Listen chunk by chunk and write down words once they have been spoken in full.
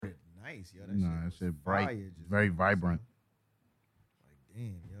nice, yo. That Nah, that shit shit was bright, fire just very now, vibrant. son. Like,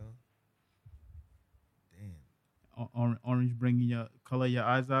 damn, yo. Damn. Orange bringing your color your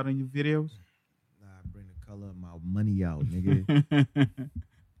eyes out in your videos. Nah, I bring the color of my money out, nigga.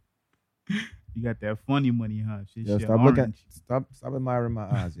 You got that funny money, huh? Yo, Shit stop orange. looking. Stop admiring my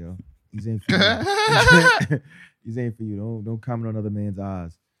eyes, yo. These ain't for you. These ain't for you. Don't comment on another man's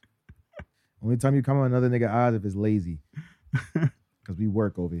eyes. Only time you comment on another nigga's eyes if it's lazy. Cause we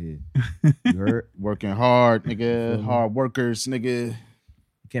work over here. You heard? Working hard, Feel nigga. me? Hard workers, nigga. You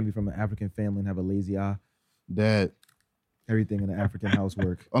can't be from an African family and have a lazy eye. That Everything in the African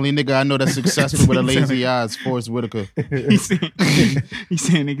housework. only nigga I know that's successful with a lazy eye is Forrest Whitaker. He's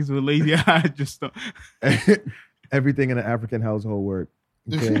saying niggas with lazy eyes just don't. Everything in the African household work.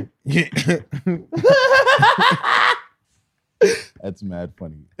 Okay. That's mad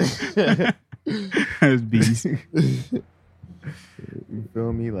funny. That's beast. You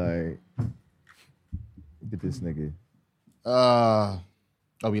feel me? Like, look at this nigga. Are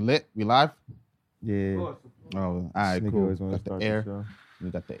we lit? We live? Yeah. Oh, all right, This nigga cool. always wanna Got the start air. show. We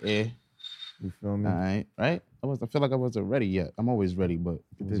got the air. You feel me? All right, right? I feel like I wasn't ready yet. I'm always ready, but I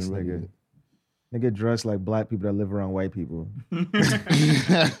This wasn't ready nigga. Nigga dressed like black people that live around white people.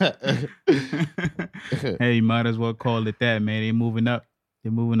 yet. Hey, you might as well call it that, man. They moving up.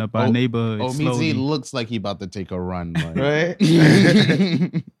 They're moving up our neighborhood slowly. Omizi looks like he about to take a run. Like. Right?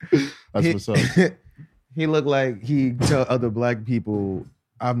 That's what's up. He looked like he tell other black people,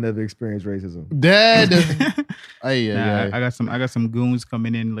 I've never experienced racism. Dead. Nah, I got some goons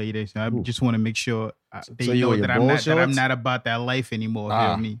coming in later, so I just want to make sure they So you know wear your that ball I'm shorts? not about that life anymore.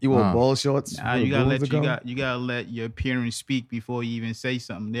 Feel me? You wore ball shorts? Nah, for the you gotta goons to come? you gotta let your appearance speak before you even say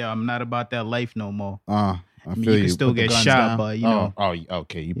something. Yeah, I'm not about that life no more. I mean, feel you can still Put the get guns shot, down. but, you know. Oh,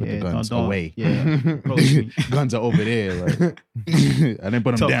 okay. You put the Yeah, guns don't- away. Yeah, approach me. Guns are over there. Like. I didn't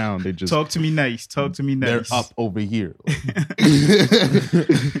put them down. They just Talk to me nice. Talk to me they're nice. up over here.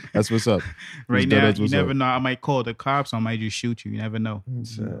 That's what's up. Right That's now, what's you never up. know. I might call the cops. I might just shoot you. You never know.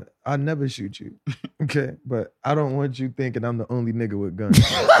 I'll never shoot you. Okay. But I don't want you thinking I'm the only nigga with guns.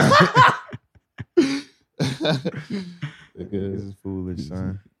 This is foolish,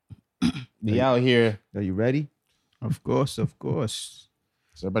 son. Be out here. Are you ready? Of course, of course.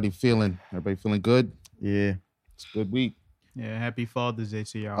 Is everybody feeling good? Yeah. It's a good week. Yeah, happy Father's Day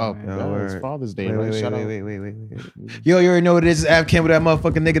to y'all, Oh, man. yeah, it's Father's Day, Wait, right? wait, Shout out. wait. Yo, you already know what it is. It's Av Cam with that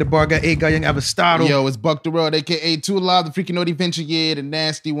motherfucking nigga, the bar guy, 8 guy, young Avastado. Yo, it's Buck the World, aka Too Live, the freaking Naughty Venture, yeah, the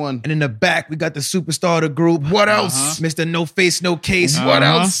nasty one. And in the back, we got the superstar of the group. What else? Mr. No Face, No Case. What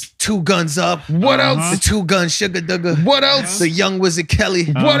else? 2 Guns Up. What else? The 2 Gun Sugar Dugger. What else? The Young Wizard Kelly.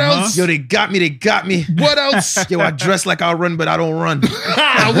 What else? Yo, they got me. What else? Yo, I dress like I run, but I don't run.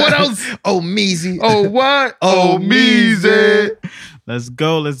 What else? Oh, Meezy. Oh, what? Oh, Meezy. Let's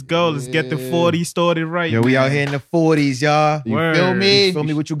go. Let's get the 40 started right. Yo, we man. out here in the 40s, y'all. You Word. feel me? You feel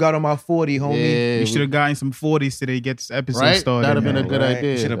me? What you got on my 40, homie? Yeah, You should have gotten some 40s today to get this episode Right? started. That'd have been man. a good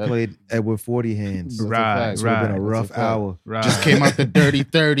idea. Should have played Edward 40 Hands. That's a Right, fact. It would have been a right, rough That's a fact. hour. Right. Just came out the dirty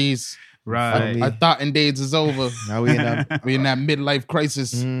 30s. Right. me. Our thoughting days is over. Now we in that. We in that midlife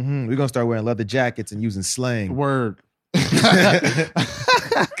crisis. We're going to start wearing leather jackets and using slang. Word.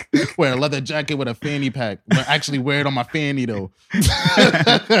 Wear a leather jacket with a fanny pack. But actually wear it on my fanny though.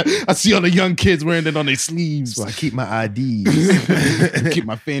 I see all the young kids wearing it on their sleeves. So I keep my IDs. Keep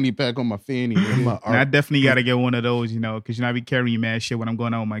my fanny pack on my fanny. my And I definitely got to get one of those, because I be carrying mad shit when I'm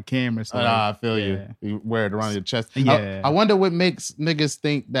going out with my camera. So I feel yeah. you. You wear it around your chest. Yeah. I wonder what makes niggas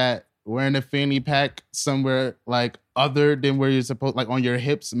think that wearing a fanny pack somewhere like other than where you're supposed, like on your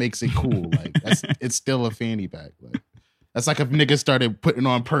hips, makes it cool. Like it's still a fanny pack. Like that's like if niggas started putting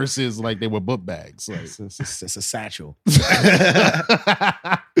on purses like they were book bags. Like It's a satchel.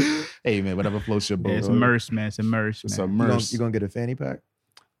 hey man, whatever floats your boat. Yeah, it's immersed, man. It's immersed, It's man. immersed. You gonna get a fanny pack?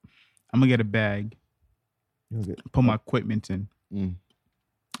 I'm going to get a bag, You gonna get- put my equipment in. Mm.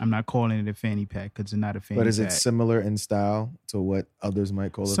 I'm not calling it a fanny pack because it's not a fanny pack. But is it similar in style to what others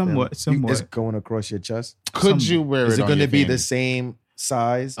might call it? Somewhat. It's going across your chest. Could you wear Is it it on going to your be fanny? the same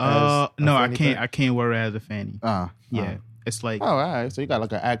size? No, as a I fanny can't. pack? I can't wear it as a fanny. Yeah, it's like Oh, all right. So you got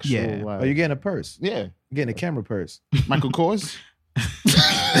like an actual. Yeah. Like, Oh, you're getting a purse. yeah. You're getting a camera purse. Michael Kors.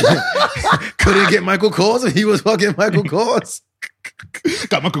 Couldn't get Michael Kors if he was fucking Michael Kors.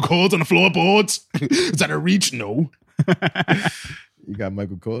 Got Michael Kors on the floorboards. Is that a reach? No. You got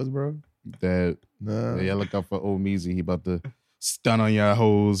Michael Kors, bro? That No. yeah, look out for old Meezy. He about to stun on your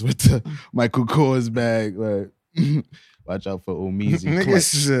hoes with the Michael Kors bag. Like, watch out for old Meezy.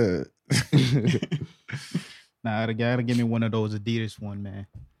 Niggas, Nah, I gotta give me one of those Adidas one, man.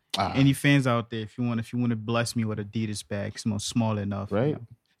 Ah, Any fans out there, if you want to bless me with Adidas bag, small enough, right? you know.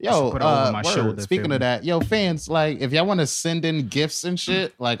 Yo, put it over my shoulder. Speaking of that, yo, fans, like, if y'all want to send in gifts and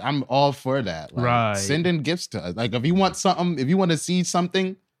shit, like, I'm all for that. Like, Right. Send in gifts to us. Like, if you want something, if you want to see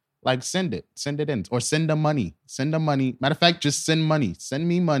something, like, send it in, or send them money. Matter of fact, just send money. Send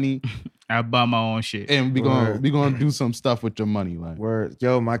me money. I buy my own shit, and we gonna do some stuff with your money. Like, word.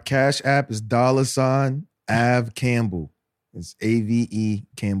 Yo, my Cash App is $$ Av Campbell. It's AVE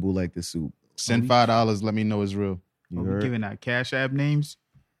Campbell, like the soup. Send $5. Let me know it's real. Are we giving out Cash App names?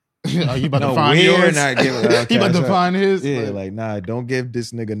 Are you about to find yours? Not giving out He about to find his? Yeah, like, nah, don't give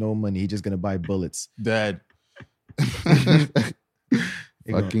this nigga no money. He just gonna buy bullets. Dead.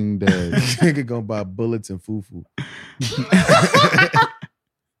 Fucking dead. Nigga gonna buy bullets and fufu.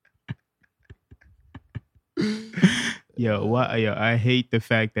 Yo, I hate the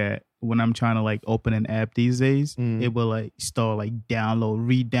fact that when I'm trying to like open an app these days, it will like start like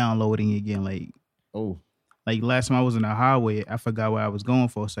re-downloading again. Like, oh. Like last time I was in the highway, I forgot where I was going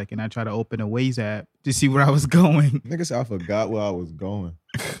for a second. I tried to open a Waze app to see where I was going. Nigga said I forgot where I was going.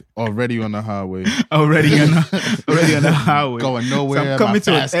 Already on the highway. already on the highway. Going nowhere. So I'm coming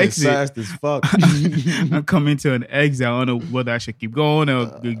to an exit. Fast as fuck. I'm coming to an exit. I don't know whether I should keep going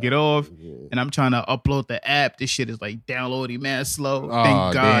or get off. Yeah. And I'm trying to upload the app. This shit is like downloading man slow. Oh,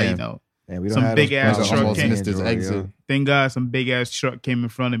 Thank God, damn. you know. Man, we don't Some have big those ass problems truck on came- missed his Android, exit. yo. Thank God some big ass truck came in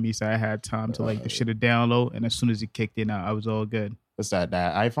front of me, so I had time to like the shit to download. And as soon as it kicked in, I was all good. What's that?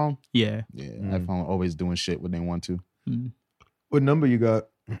 That iPhone? Yeah. Yeah, iPhone always doing shit when they want to. What number you got?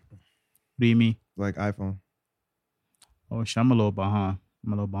 What do you mean? Like iPhone. Oh shit, I'm a little behind.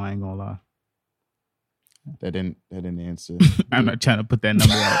 I ain't gonna lie. That didn't answer. I'm not trying to put that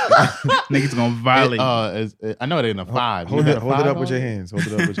number out. Niggas gonna violate. I know it ain't a 5. Hold You it had a hold it 5 up with on your it? hands. Hold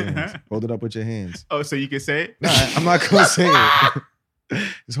it up with your hands. Hold it up with your hands. Oh, so you can say it? Nah, I'm not gonna say it.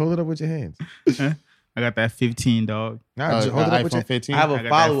 Just hold it up with your hands. I got that 15, dog. Nah, just hold it up with iPhone your 15? I have I a got that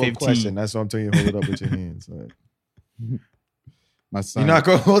follow-up 15. question. That's what I'm telling you. Hold it up with your hands. Like, My son. you're not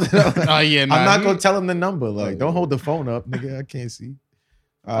gonna hold it up. Oh yeah, nah, I'm not he- gonna tell him the number. Like, don't hold the phone up, nigga. I can't see.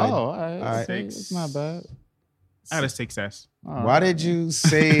 all right. right. It's not bad. I got a 6S. Why did you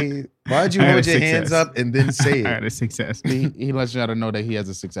say? Why did you I had hold a your 6S. hands up and then say I got it? a 6S. He lets you know that he has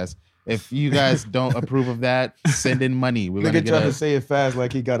a success. If you guys don't approve of that, send in money. We're gonna Nigga trying to get say it fast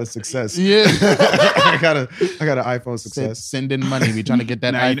like he got a success. yeah. I got an iPhone success. Send in money. We trying to get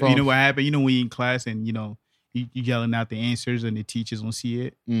that Nah, iPhone. you know what happened? You know when you in class and you know you yelling out the answers and the teachers don't see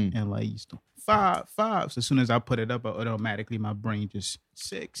it and like you still 5. So as soon as I put it up, automatically my brain just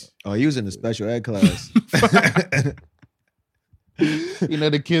 6. Oh, he was in the special ed class. You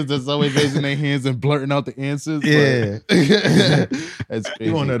know the kids that's always raising their hands and blurting out the answers. Yeah. That's crazy.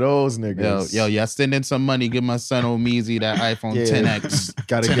 You one of those niggas. Yo, send in some money. Give my son Omeezy that iPhone 10X.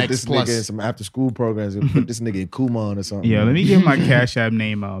 Gotta 10X get this plus. nigga in some after school programs and put this nigga in Kumon or something. Yeah, let me get my Cash App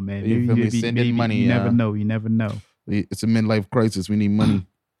name out, man. You feel me? Send in money, You never know. You never know. It's a midlife crisis. We need money.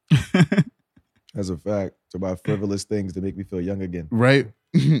 That's a fact. It's about frivolous things to make me feel young again. Right?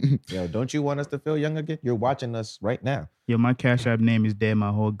 Yo, don't you want us to feel young again? You're watching us right now. Yo, my Cash App name is Dead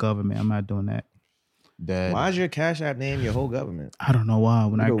My Whole Government. I'm not doing that. Dad. Why is your Cash App name your whole government? I don't know why.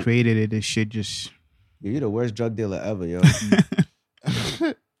 When You I know- created it, this shit just... You're the worst drug dealer ever, yo.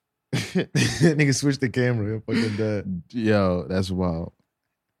 Nigga switch the camera. You're fucking dead. Yo, that's wild.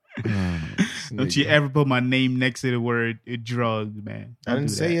 Don't you ever put my name next to the word drugs, man. I didn't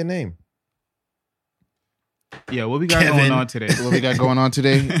say your name. Yeah, what we got Kevin. going on today? What we got going on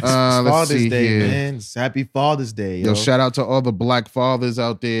today? It's Let's Father's see Day, here. man. It's Happy Father's Day, yo. Yo, shout out to all the black fathers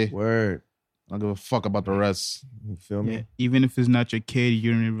out there. Word. I don't give a fuck about the rest. You feel me? Yeah, even if it's not your kid,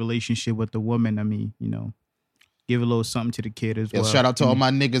 you're in a relationship with the woman. I mean, you know, give a little something to the kid as Yo, well. shout out to all my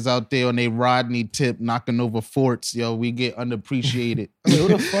niggas out there on they Rodney tip knocking over forts. Yo, we get unappreciated. I mean, who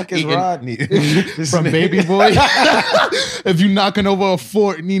the fuck is Eating- Rodney? From Baby Boy. If you knocking over a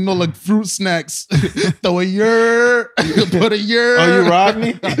fort and you know like fruit snacks, throw a yer, put a yer. Oh, you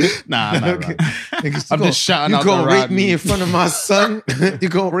Rodney? Nah, I'm not Okay. Rodney. Niggas, I'm you just shouting You out gonna to rape Rodney. me in front of my son? You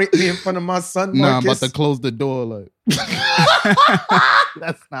gonna rape me in front of my son, Nah, I'm Marcus? about to close the door. Like,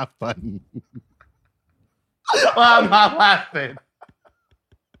 that's not funny. Why am I laughing?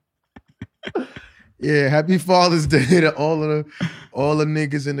 Yeah, happy Father's Day to all the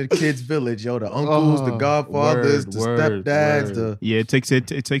niggas in the kids' village, yo. The uncles, the Oh, godfathers, word, the word, stepdads, word. the Yeah, it takes You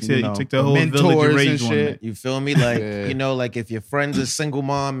know, the whole mentors village to and raise one. shit. Man. you feel me? Like, Yeah. you know, like if your friend's a single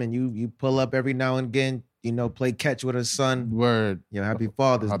mom and you pull up every now and again, you know, play catch with her son. Word. Yo, happy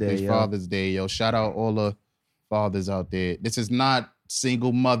Father's Day, Happy yo. Father's Day, yo. Shout out all the fathers out there. This is not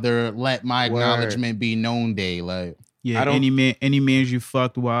single mother, let my Word. acknowledgement be known day. Like, Yeah, any man you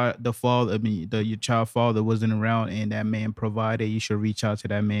fucked while the father, your child father wasn't around and that man provided, you should reach out to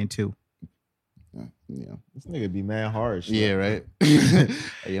that man too. Yeah, this nigga be mad harsh. Yeah, right.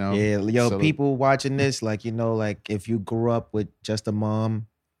 People watching this, like if you grew up with just a mom,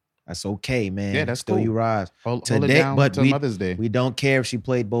 that's okay, man. Yeah, that's still cool. You rise Hold today, it down but till Mother's Day. We don't care if she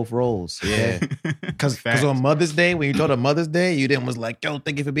played both roles. Yeah, because on Mother's Day, when you told her Mother's Day, you didn't was like, yo,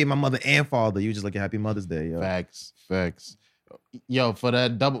 thank you for being my mother and father. You just like, Happy Mother's Day, yo. Facts. Yo, for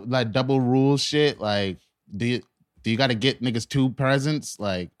that double rule shit, like, do you got to get niggas 2 presents?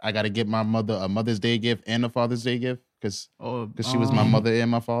 Like, I got to get my mother a Mother's Day gift and a Father's Day gift because she was my mother and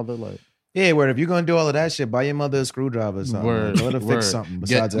my father. Like, yeah, word. If you're gonna do all of that shit, buy your mother a screwdriver or something. Word, let her fix something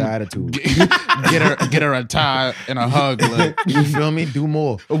besides her attitude. Get her a tie and a hug. Like, you feel me? Do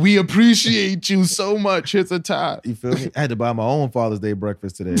more. We appreciate you so much. Here's a tie. You feel me? I had to buy my own Father's Day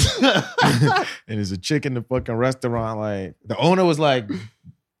breakfast today, and there's a chick in the fucking restaurant. Like the owner was like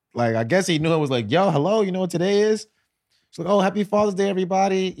I guess he knew it was like, yo, hello, you know what today is? She's like, oh, happy Father's Day,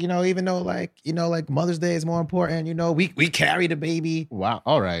 everybody. Even though like Mother's Day is more important, we carry the baby. Wow.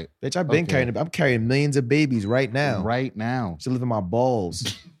 All right. Bitch, I've been carrying I'm carrying millions of babies right now. Right now. Still living my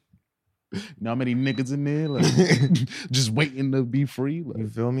balls. You know how many niggas in there? Like, just waiting to be free. Like, you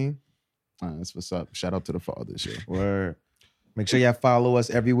feel me? That's what's up. Shout out to the fathers. Yeah. Word. Make sure y'all follow us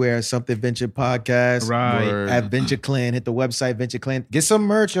everywhere. Something Venture Podcast. Right. Word. At Venture Clan. Hit the website, Venture Clan. Get some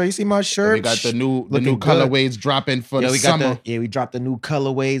merch, yo. You see my shirt? We got the new colorways dropping for the summer. We dropped the new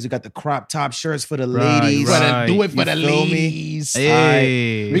colorways. We got the crop top shirts for the ladies. Right. Do it for the ladies.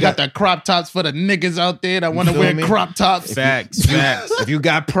 Hey. We got the crop tops for the niggas out there that want to wear crop tops. Facts. If you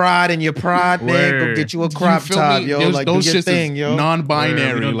got pride in your pride, man, go get you a crop top, yo. Those like, do your thing, yo.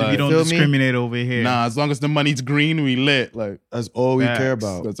 Non-binary. We don't discriminate over here. Nah, as long as the money's green, we lit. Like, that's all we care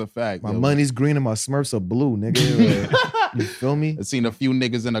about. That's a fact. My money's green and my Smurfs are blue, nigga. You feel me? I've seen a few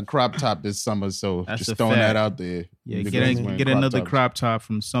niggas in a crop top this summer, so that's just throwing that out there. Yeah, get another crop top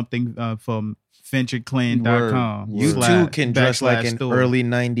from something from ventureclan.com. You too can dress like an early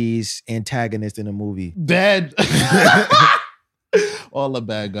 90s antagonist in a movie. Dad. All the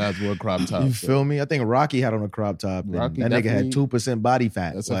bad guys wore crop tops. You feel me? I think Rocky had on a crop top. That nigga had 2% body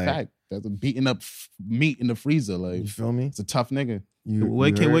fat. That's a fact. That's a beating up meat in the freezer. Like, you feel me? It's a tough nigga.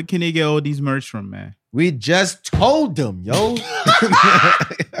 Where can they get all these merch from, man? We just told them, yo.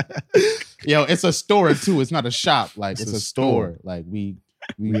 Yo, it's a store too. It's not a shop. Like, it's a store. Like,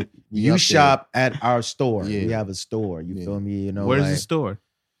 you shop at our store. Yeah. We have a store. You feel me? Where's the store?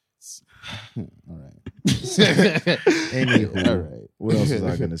 All right. Anywho, all right. What else was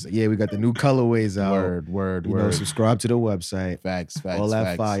I gonna say? Yeah, we got the new colorways out. Word. Subscribe to the website. Facts. All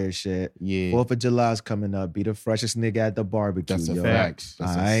that fire shit. Yeah. 4th of July's coming up. Be the freshest nigga at the barbecue. That's a yo. fact.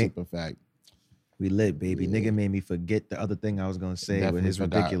 That's a super fact. We lit, baby. Yeah. Nigga made me forget the other thing I was gonna say with his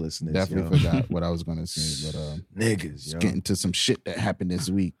ridiculousness. Definitely forgot what I was gonna say, but niggas, yo. Get into some shit that happened this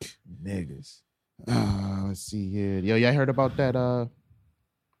week. Niggas. Let's see here. Yo, y'all heard about that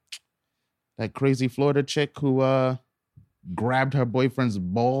that crazy Florida chick who grabbed her boyfriend's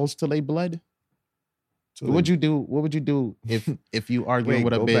balls till they bled? What would you do? What would you do if you arguing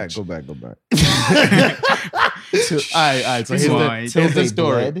with a bitch? Go back. All right. So here's the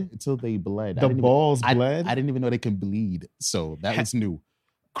story. Until they bled. The balls bled? I didn't even know they can bleed. So that was new.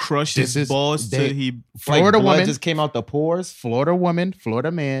 Crushed his balls till he... Florida woman just came out the pores? Florida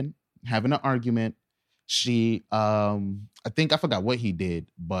man having an argument. She, I think I forgot what he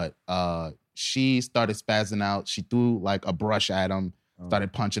did, but she started spazzing out. She threw like a brush at him,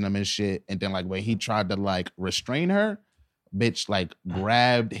 started punching him and shit. And then like when he tried to like restrain her, bitch like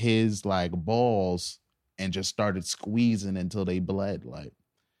grabbed his like balls and just started squeezing until they bled. Like,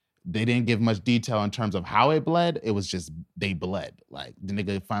 they didn't give much detail in terms of how it bled. It was just they bled. Like, the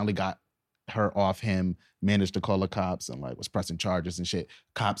nigga finally got her off him, managed to call the cops and like was pressing charges and shit.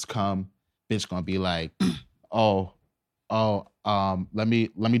 Cops come, bitch gonna be like, let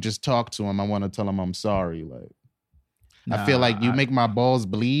me just talk to him. I want to tell him I'm sorry. Like, I feel like you make my balls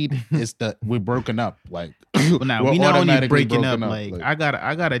bleed. We're broken up. Like, well, now we not only breaking up. Like, I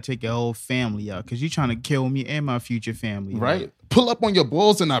gotta take your whole family out because you trying to kill me and my future family. Right? Like, pull up on your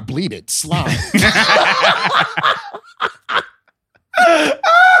balls and I bleed it. Slide.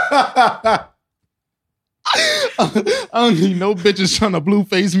 I don't need no bitches trying to blue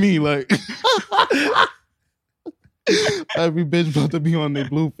face me. Like, every bitch about to be on their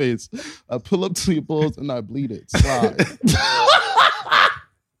blue face. I pull up to your balls and I bleed it.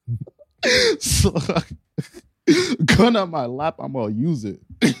 Slide. Gun on my lap, I'm gonna use it.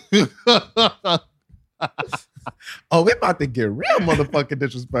 Oh, we're about to get real motherfucking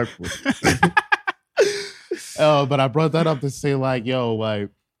disrespectful. Oh, but I brought that up to say like, yo, like,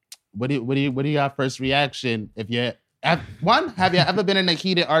 what do you got first reaction if you have you ever been in a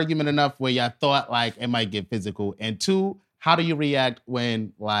heated argument enough where you thought like it might get physical, and two, how do you react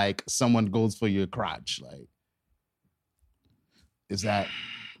when like someone goes for your crotch? Like, is that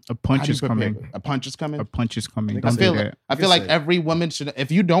a punch is coming? A punch is coming. A punch is coming. Nigga, Don't I feel like every woman should.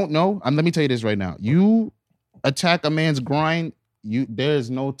 If you don't know, let me tell you this right now. You attack a man's groin, there's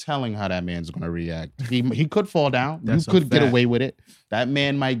no telling how that man's gonna react. He could fall down. That's you could get fact. away with it. That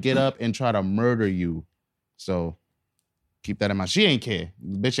man might get up and try to murder you. So keep that in mind. She ain't care.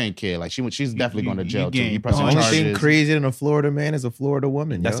 Bitch ain't care. Like she's definitely going to jail too. You The pressing only charges. thing crazier than a Florida man is a Florida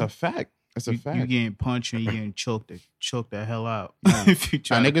woman. That's yo. a fact. That's a fact. You getting punched and you getting choked the hell out. Yeah. If you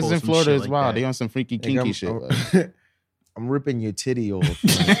try to Niggas pull in some Florida shit as like well. that. They on some freaky Nigga, kinky shit. I'm ripping your titty off.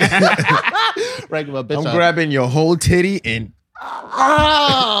 Regular bitch. I'm grabbing your whole titty and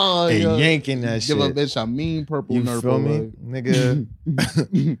yo. yanking that Give shit. a bitch a mean purple You nurple. feel me, nigga?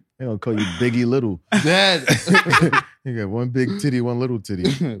 They gonna call you Biggie Little. Dad. You got one big titty, one little titty.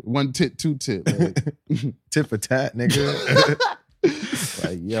 One tit, two tit. Like, Tit for tat, nigga.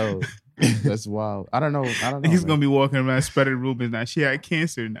 like, yo, that's wild. I don't know. He's gonna be walking around spreading rumors now. She had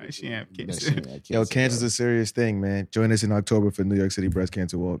cancer. Now she have cancer. Yo, cancer's a serious thing, man. Join us in October for New York City Breast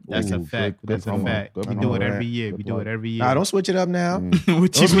Cancer Walk. That's a Ooh, fact. good That's a promo. fact. Good We promo. do it Alright. every year. Good We do it plug. every year. Nah, don't switch it up now. what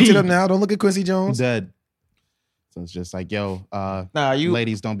Don't you switch it up mean? now. Don't look at Quincy Jones. Dead. So it's just like, yo, Nah, you.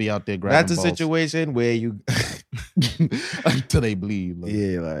 ladies, don't be out there grabbing That's a balls situation where you. until they bleed. Like.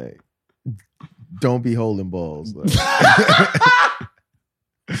 Yeah, like. Don't be holding balls. Like.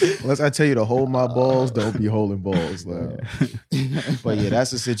 Unless I tell you to hold my balls, don't be holding balls. Like. But yeah,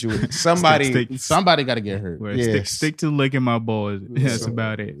 that's a situation. Somebody. Somebody got to get hurt. Where Yeah. stick to licking my balls. That's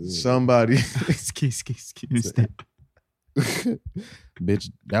about it. Somebody. Bitch,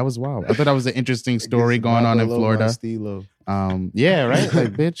 that was wild. I thought that was an interesting story going on in Florida. Stilo. Yeah, right.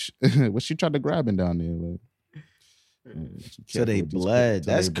 Like, bitch, what she tried to grabbing down there? Like, So they bled.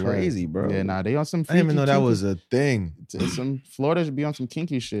 That's crazy, bro. Yeah, nah, they on some. I didn't even know that kinky- was a thing. some Florida should be on some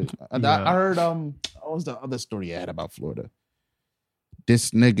kinky shit. I heard what was the other story I had about Florida?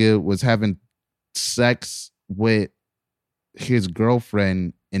 This nigga was having sex with his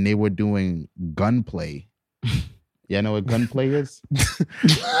girlfriend and they were doing gunplay. Yeah, know what gunplay is?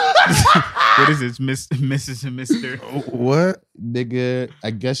 What is this, Mrs. and Mr.? What? Nigga,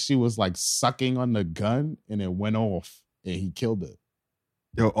 I guess she was like sucking on the gun and it went off and he killed her.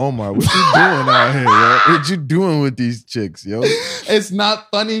 Yo, Omar, what you doing out here, yo? What you doing with these chicks, yo? It's not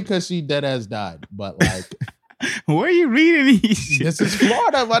funny because she dead ass died, but like Where are you reading these? shit? this is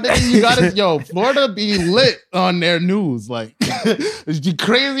Florida, my nigga. You gotta, yo, Florida be lit on their news. Like the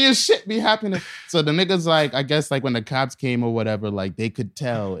craziest shit be happening. So the niggas, like, I guess like when the cops came or whatever, like they could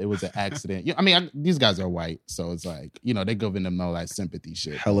tell it was an accident. I mean, these guys are white, so it's like, you know, they're giving them all that sympathy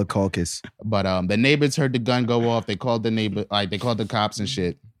shit. Hella caucus. But the neighbors heard the gun go off. They called the neighbor, like they called the cops and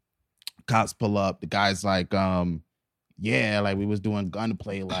shit. Cops pull up. The guy's like, yeah, like we was doing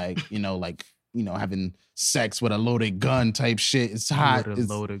gunplay, like, having sex with a loaded gun type shit. It's hot. With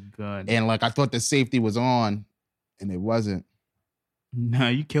a loaded gun. And like I thought the safety was on, and it wasn't. Nah,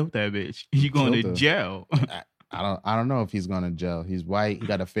 you killed that bitch. You going Killed to her. jail. I don't know if he's going to jail. He's white. He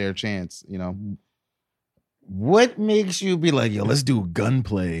got a fair chance, you know. What makes you be like, yo, let's do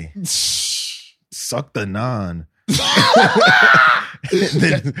gunplay? Suck the non.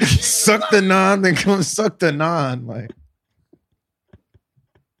 Then suck the non, then come suck the non. Like,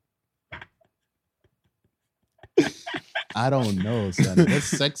 I don't know, son. What's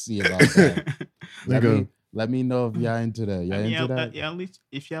sexy about that? Let me know if y'all into that. Y'all into that? Yeah, at least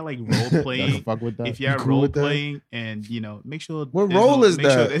if y'all like role Y'all can playing. fuck with that. If y'all You cool role with that? playing and make sure What there's role is make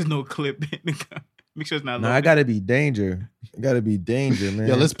sure that? there's no clip in the gun. Make sure it's not nah, loaded. I gotta be danger. I gotta be danger, man.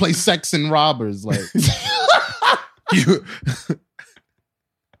 Yo, let's play sex and robbers. Like, You-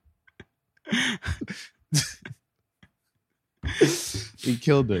 he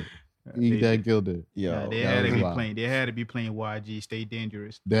killed her. He They- dead killed her. Yeah, Yo, they that had to was be wild. playing. They had to be playing YG. Stay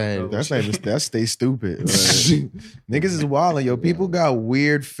dangerous. Dang, that's not even, that's stay stupid. Like, niggas is wilding, yo. People got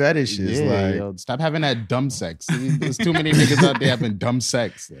weird fetishes. like, yo, stop having that dumb sex. There's too many niggas out there having dumb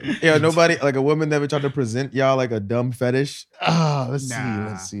sex. Like, yo, nobody, like a woman never tried to present y'all like a dumb fetish. let's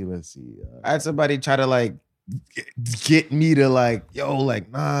Nah. see. I had somebody try to like get me to like, yo, like,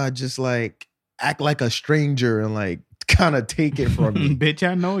 nah, just like act like a stranger and like kind of take it from me. Bitch,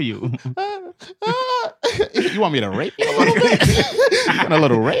 I know you. You want me to rape you a little bit? You want a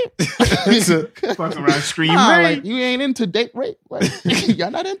little rape? Fuck around, scream Nah, rape. like you ain't into date rape. Like,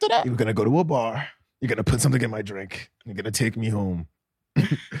 y'all not into that? You're gonna go to a bar. You're gonna put something in my drink. You're gonna take me home.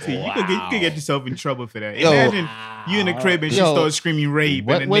 See, you could get yourself in trouble for that. Yo. Imagine you in the crib and she starts screaming rape,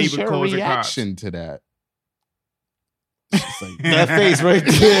 What and the was neighbor your calls the cops. reaction to that? That face right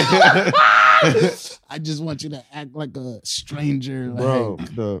there. I just want you to act like a stranger,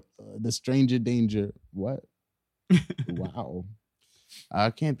 like, Bro, the stranger danger. What? Wow. I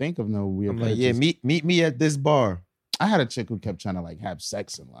can't think of no weird. I'm like, yeah, meet me at this bar. I had a chick who kept trying to like have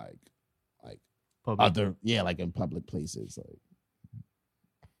sex in like Public. other, like in public places. Like,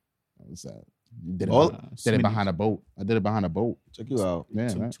 what was that? Did it, All- did it behind a boat. I did it behind a boat. Check you out. Yeah,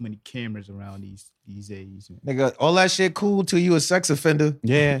 too, right. too many cameras around these days. Nigga, all that shit cool till you a sex offender.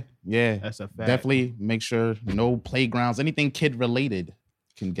 Yeah. That's a fact. Definitely make sure no playgrounds, anything kid related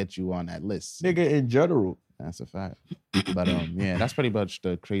can get you on that list. Nigga, in general. That's a fact. But yeah, that's pretty much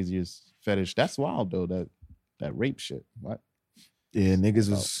the craziest fetish. That's wild though. That rape shit. What? Yeah,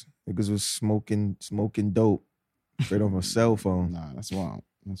 niggas was smoking dope straight off a cell phone. Nah, that's wild.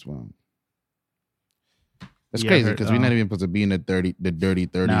 That's wild. That's Yeah, I crazy heard, because we're not even supposed to be in the dirty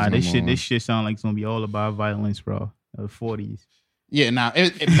 30s. Nah, no this more. shit sound like it's gonna be all about violence, bro. The 40s. Yeah, nah,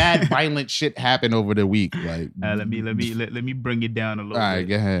 it mad violent shit happened over the week. Like, Let me bring it down a little all right, bit.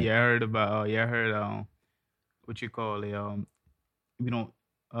 go ahead. Yeah, I heard about. What you call it?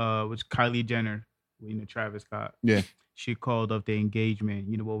 Was Kylie Jenner, Travis Scott. Yeah. She called up the engagement.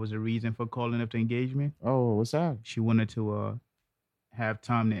 You know what was the reason for calling up the engagement? Oh, what's that? She wanted to have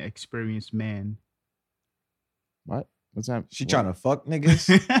time to experience men. What? What's that? She trying to fuck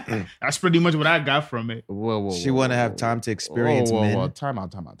niggas. That's pretty much what I got from it. Whoa, She wanna have time to experience men. Time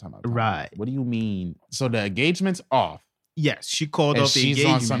out. Right. What do you mean? So the engagement's off. Yes, she called And up the she's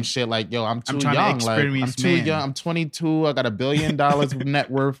engagement. on some shit like, yo, I'm too trying to young. Like, I'm experience too men. young. I'm 22. I got $1 billion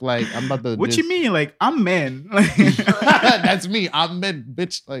net worth. Like, I'm about to. What you mean? Like, I'm men. That's me. I'm mid,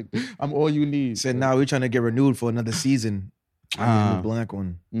 bitch. Like, I'm all you need. Said, nah, we trying to get renewed for another season. I'm the black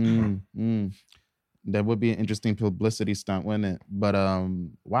one. That would be an interesting publicity stunt, wouldn't it? But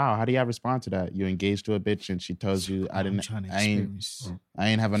wow, how do y'all respond to that? You engaged to a bitch and she tells you, I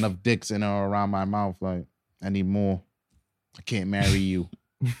ain't have enough dicks in or around my mouth. Like, I need more. I can't marry you.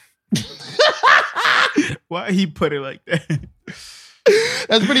 Why he put it like that?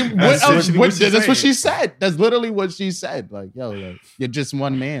 That's pretty. That's essentially what she That's what said. she said. That's literally what she said. Like, yo, like, you're just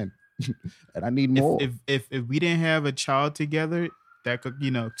one man, and I need more. If we didn't have a child together, that could,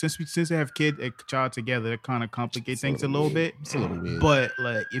 since we have a child together, that kind of complicates things a little bit. It's a little weird. But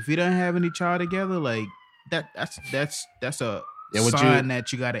like, if we don't have any child together, like that's a would sign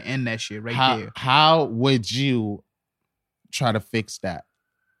that you got to end that shit there. How would you try to fix that?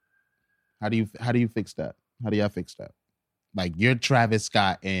 How do you fix that? How do y'all fix that? Like, you're Travis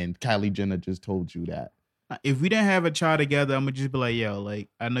Scott and Kylie Jenner just told you that. If we didn't have a child together, I'm gonna just be like, yo, like,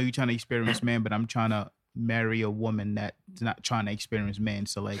 I know you're trying to experience men, but I'm trying to marry a woman that's not trying to experience men.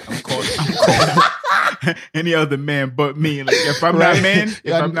 So like, I'm calling any other man but me. Like, if I'm not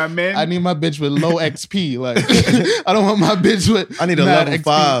man, I need my bitch with low XP. Like, I don't want my bitch with. I need a mad level XP.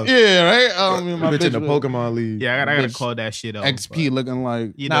 5. Yeah, right. I don't need my bitch in the with Pokemon League. yeah, I gotta bitch, call that shit up. XP but, looking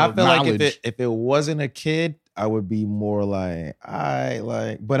like. I feel like knowledge. if it wasn't a kid, I would be more like,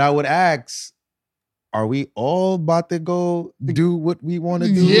 but I would ask, are we all about to go do what we want to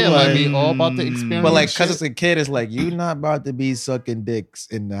do? Yeah, like we all about to experience. But like, shit. cause it's a kid, it's like, you not about to be sucking dicks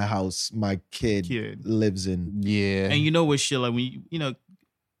in the house my kid lives in. Yeah. And you know what shit, like when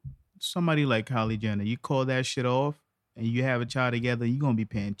somebody like Kylie Jenner, you call that shit off and you have a child together, you're gonna be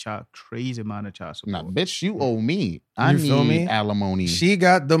paying crazy amount of child support. Nah, bitch, you owe me. I feel need me? alimony. She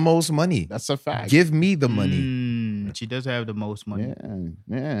got the most money. That's a fact. Give me the money. She does have the most money.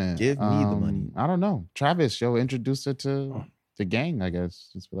 Yeah. Give me the money. I don't know. Travis, yo, introduce her to the gang, I guess.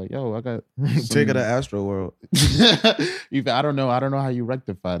 Just be like, yo, I got Take her to Astro World. I don't know how you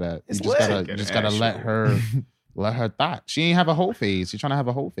rectify that. It's you just gotta let her thought. She ain't have a whole phase. She's trying to have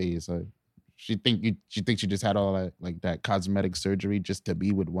a whole phase. Like, she thinks she just had all that, like, that cosmetic surgery just to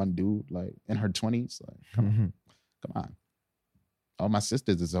be with one dude, like, in her 20s. Like, come on. All my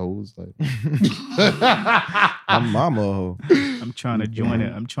sisters is hoes. Like, I'm mama hoe. I'm trying to join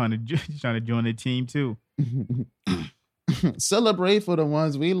it. I'm trying to join the team too. Celebrate for the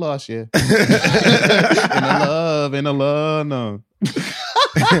ones we lost, yeah. in the love, no.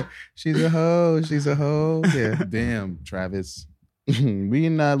 She's a hoe. Yeah. Damn, Travis. We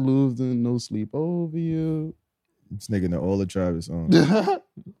not losing no sleep over you. This nigga know all the Travis songs.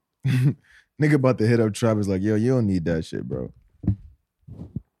 Nigga about to hit up Travis like, yo, you don't need that shit, bro.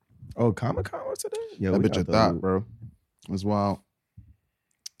 Oh, Comic-Con was today? Yo, That bitch a thought, bro. That's wild.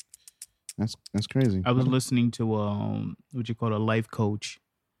 That's crazy. I was listening to a life coach,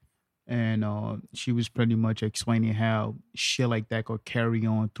 and she was pretty much explaining how shit like that could carry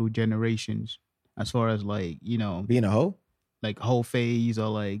on through generations, as far as like Being a hoe? like whole phase or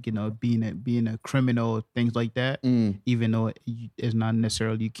like being a criminal, things like that. Even though it's not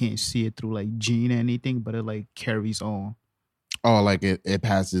necessarily, you can't see it through like gene or anything, but it like carries on. Oh, like it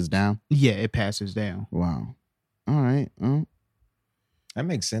passes down? Yeah, it passes down. Wow. All right. That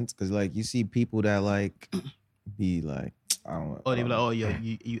makes sense because like you see people that like be like, I don't know. Oh, they be like, oh, yo,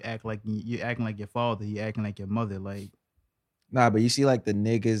 you act like you acting like your father, you acting like your mother, like. Nah, but you see like the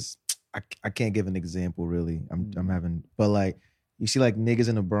niggas. I can't give an example really. I'm having, but like you see like niggas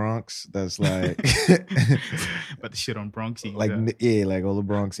in the Bronx that's like, but the shit on Bronxians, like like all the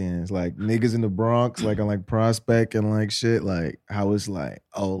Bronxians, like niggas in the Bronx, like on like Prospect and like shit, like how it's like,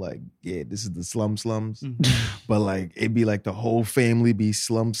 oh, like yeah, this is the slums, but like it'd be like the whole family be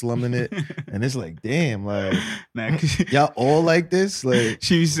slumming it, and it's like damn, like y'all all like this, like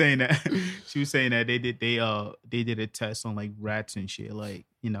she was saying that they did a test on like rats and shit, like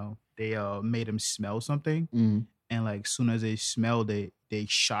they made them smell something, and like soon as they smelled it, they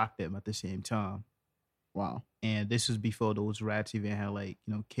shocked them at the same time. Wow. And this was before those rats even had like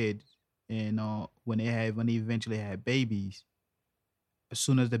kids, and when they eventually had babies, as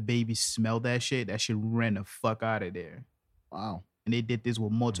soon as the baby smelled that shit ran the fuck out of there. Wow. And they did this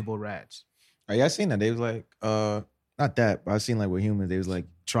with multiple rats. Oh, yeah, I seen that. They was like, not that, but I seen like with humans, they was like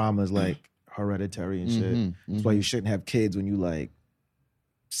traumas like hereditary and shit. That's why you shouldn't have kids when you like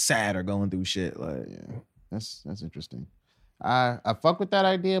sad or going through shit. Like, yeah, that's interesting. I fuck with that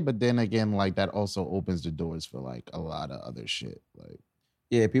idea, but then again, like that also opens the doors for like a lot of other shit. Like,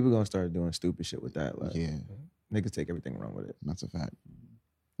 yeah, people gonna start doing stupid shit with that. Like, yeah, niggas take everything wrong with it. That's a fact.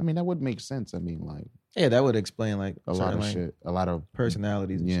 I mean, that would make sense. I mean, like, yeah, that would explain like a lot of like, shit, a lot of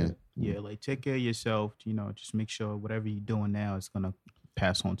personalities and shit. Yeah, like take care of yourself. Just make sure whatever you're doing now is gonna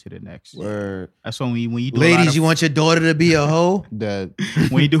pass on to the next. Word. That's when you do ladies, you want your daughter to be a hoe? That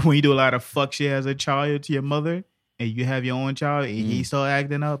when you do a lot of fuck shit as a child to your mother, and you have your own child, and he start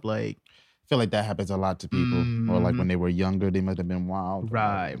acting up, like. I feel like that happens a lot to people, or like when they were younger, they must have been wild.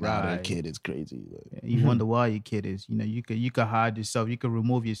 Right. Their kid is crazy. Like, you wonder why your kid is. You could hide yourself, you could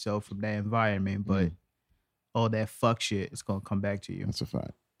remove yourself from that environment, but all that fuck shit is gonna come back to you. That's a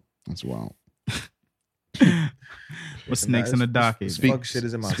fact. That's wild. What's next on the docket? Fuck shit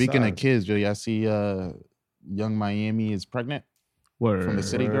is in my Speaking size. of kids, Joe, y'all see Young Miami is pregnant. Word. From the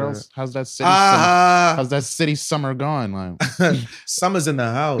City Word. Girls. How's that city? How's that city summer gone? Like, Summer's in the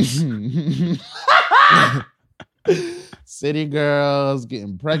house. City Girls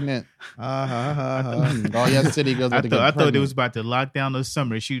getting pregnant. All y'all City Girls. I thought it was about to lock down the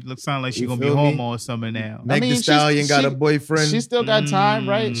summer. She sound like she's gonna be feel home me? all summer now. Meg Thee Stallion got a boyfriend. She still got time,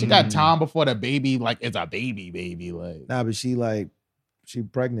 right? She got time before the baby. Like, it's a baby. Like, Nah, but she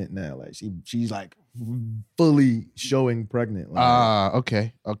pregnant now. Like she's like fully showing pregnant. Like,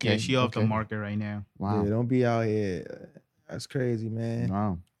 okay. Yeah, she off the market right now. Wow. yeah, don't be out here. That's crazy, man.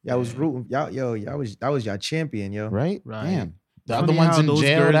 Wow. Y'all was rooting. That was y'all champion, yo. Right? Right. Damn. The Funny other one's how in those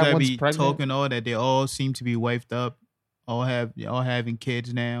jail. girls That one's be pregnant. talking all that they all seem to be wifed up, all having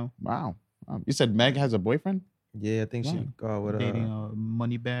kids now. Wow. You said Meg has a boyfriend? Yeah, I think she with Dating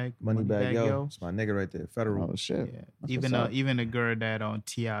Moneybag. Moneybag Yo. It's my nigga right there. Federal. Oh shit. Yeah. That's Even what's up. even a girl that on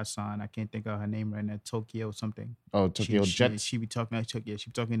T.I. signed, I can't think of her name right now, Tokyo something. Oh, Tokyo Jets. She be talking she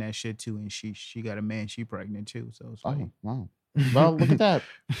be talking that shit too, and she got a man, she pregnant too. So it's like, Oh, wow. Well, look at that.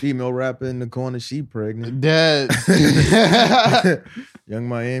 Female rapper in the corner, she pregnant. That. Young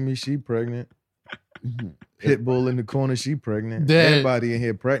Miami, she pregnant. Pitbull in the corner, she pregnant. Dead. Everybody in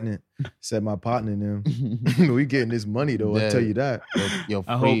here pregnant. Except my partner and them. We getting this money though, I'll Dead. tell you that. Yo,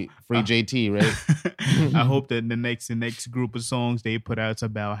 I free JT, right? I hope that the next group of songs they put out is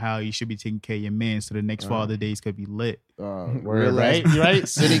about how you should be taking care of your man, so the next Father Days could be lit. Word, Real right? ass- Right?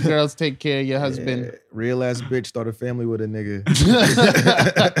 City girls take care of your husband. Yeah, real ass bitch start a family with a nigga.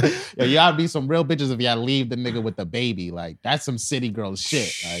 Yo, y'all be some real bitches if y'all leave the nigga with the baby. Like, that's some city girl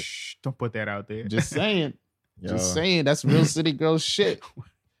shit. Like, Shh, don't put that out there. just saying. Yo. Just saying. That's real city girl shit.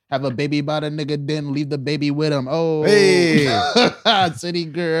 Have a baby by the nigga, then leave the baby with him. Oh, Hey. city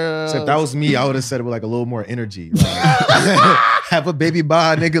girl. Except that was me, I would have said it with like a little more energy. Like, have a baby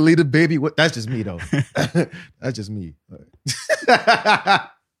by a nigga, leave the baby. That's just me though. That's just me.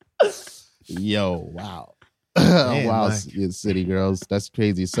 Yo, wow. Man, wow, like- city girls. That's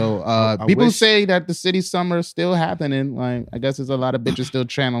crazy. So I people wish- say that the city summer is still happening. Like, I guess there's a lot of bitches still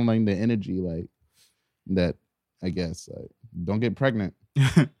channeling the energy, like that. I guess don't get pregnant.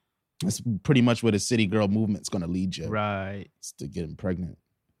 That's pretty much where the city girl movement's gonna lead you. Right. It's to getting pregnant.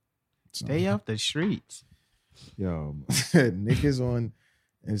 So, Stay off the streets. Yo, niggas on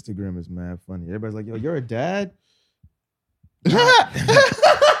Instagram is mad funny. Everybody's like, yo, you're a dad?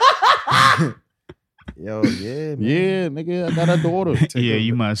 Yo, yeah, man. Yeah, nigga, I got a daughter. Yeah,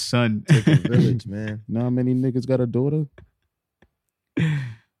 you my son. Take a village, man. Know how many niggas got a daughter?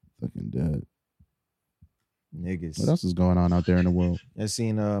 Fucking dead. Niggas. What else is going on out there in the world? I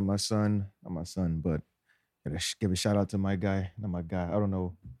seen my son, not my son, but gotta give a shout out to my guy. Not my guy. I don't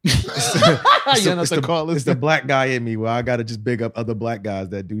know. It's the black guy in me where I gotta just big up other black guys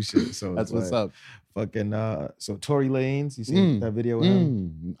that do shit. So That's it's what's like, up. Fucking so Tory Lanez, you seen that video with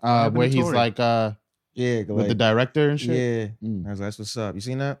him? Where he's Tory? like Yeah, with the director and shit. yeah. Mm. I was like, that's what's up. You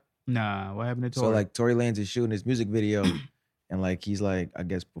seen that? Nah, what happened to So Tory? like Tory Lanez is shooting his music video, and like he's like I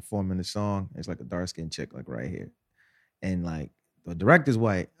guess performing the song. It's like a dark skinned chick like right here, and like the director's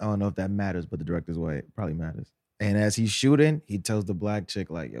white. I don't know if that matters, but the director's white probably matters. And as he's shooting, he tells the black chick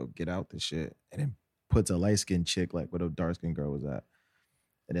like, "Yo, get out the shit," and then puts a light skinned chick like where the dark skinned girl was at,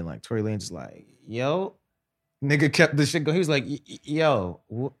 and then like Tory Lanez is like, "Yo." Nigga kept the shit going. He was like, yo,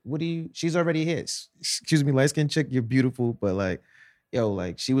 what do you, she's already here. Excuse me, light-skinned chick, you're beautiful, but like, yo,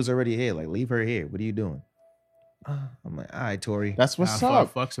 like, she was already here. Like, leave her here. What are you doing? I'm like, all right, Tory. That's what's Nah,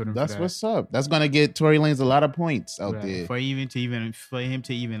 up. fucks with him for That's that. what's up. That's gonna get Tory Lanez a lot of points out Right. there. For him to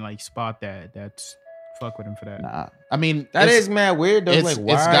even like spot that, that's fuck with him for that. Nah, I mean That it's- is mad weird, though. it's- Like,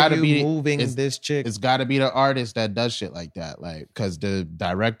 why it's are gotta you be- moving it's- this chick? It's got to be the artist that does shit like that, like because the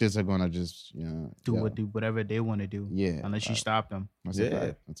directors are gonna just Do whatever they want to do. Yeah, Unless you stop them. That's Yeah. a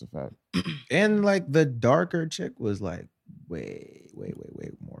fact. That's a fact. And like, the darker chick was like way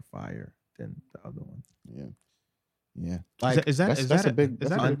more fire than the other one. Yeah. Like, Is that's that a a big- is that's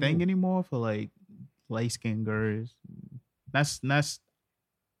that a a big thing move. anymore for like light skinned girls? That's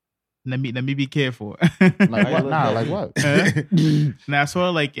let me be careful. Like what? Nah, like what? Now I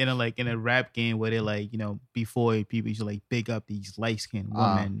saw like in a rap game where they like, before people used to like big up these light skinned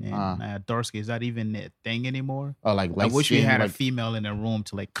women and dark skin. Is that even a thing anymore? Oh, like I wish we skin, had a like, female in the room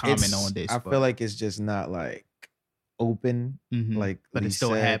to like comment It's- on this. I feel like it's just not like open, Mhm. like, but Lee it's still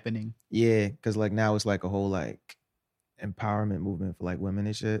said. happening. Yeah, because like now it's like a whole like empowerment movement for like women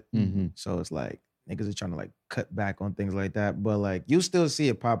and shit. mhm. So it's like niggas are trying to like cut back on things like that. But like you still see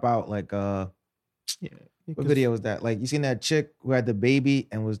it pop out. Like Yeah. what video was that? Like you seen that chick who had the baby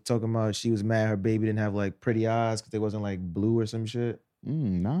and was talking about she was mad her baby didn't have like pretty eyes because they wasn't like blue or some shit.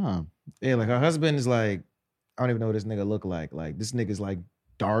 Nah. Yeah, like her husband is like, I don't even know what this nigga look like. Like this nigga's like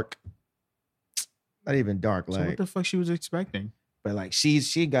dark. Not even dark, So like what the fuck she was expecting? but like she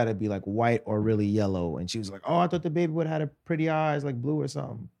gotta be like white or really yellow. And she was like, oh, I thought the baby would have had a pretty eyes, like blue or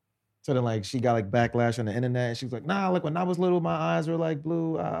something. So then like she got like backlash on the internet. And she was like, nah, like when I was little, my eyes were like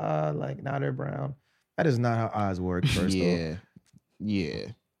blue. Like now they're brown. That is not how eyes work, first off. Yeah. Yeah.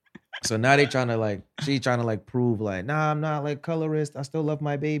 So now they trying to like, she trying to like prove like, nah, I'm not like colorist. I still love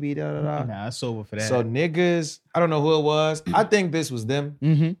my baby. Da da da. Nah, it's over for that. So niggas, I don't know who it was. I think this was them.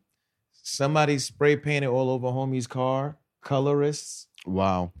 Mm-hmm. Somebody spray painted all over homie's car, colorists.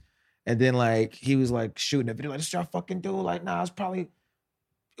 Wow. And then like he was like shooting a video like, this y'all fucking do. Like, nah, it's probably,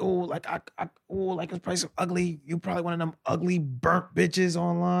 like it's probably some ugly, you probably one of them ugly burnt bitches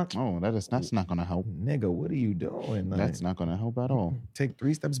online. Oh, that's not gonna help. Nigga, what are you doing? Like, That's not gonna help at all. take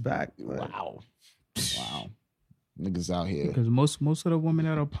 3 steps back. Like, Wow. Niggas out here. because most of the women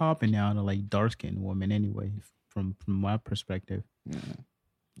that are popping now are like dark skinned women anyway, from my perspective. Yeah.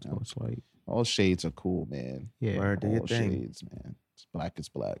 So it's like, All shades are cool, man. yeah. Word, do your All thing. shades, man. It's black is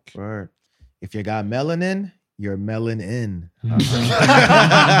black. Word. If you got melanin, you're melon in.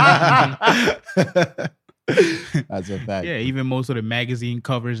 That's a fact. Yeah, even most of the magazine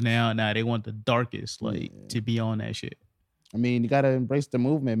covers now they want the darkest, like, Yeah. to be on that shit. I mean, you gotta embrace the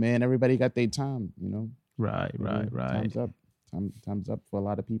movement, man. Everybody got their time, Right. Time's up. Time's up for a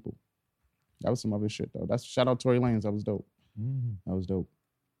lot of people. That was some other shit though. That's shout out Tory Lanez. That was dope. That was dope.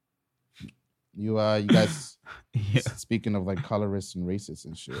 You guys Yeah. speaking of like colorists and racists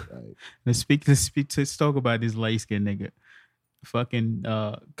and shit, like Let's talk about this light skinned nigga. Fucking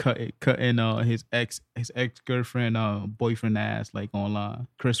cutting his ex girlfriend boyfriend ass like online.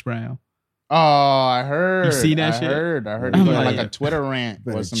 Chris Brown. oh, I heard. You see that I shit? heard. I heard I'm he went on like- like a Twitter rant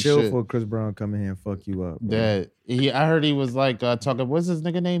Better or some chill shit. for Chris Brown come in here and fuck you up. bro. That I heard he was like talking. What's his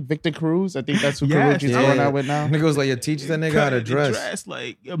nigga name? Victor Cruz. I think that's who Yes, Karuchi's yeah. going out with now. Nigga was like, you teach that nigga how to Cut the dress.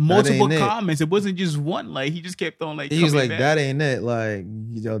 like multiple ain't it. comments. It wasn't just one. Like he just kept on like. He was coming like, back. that ain't it. Like,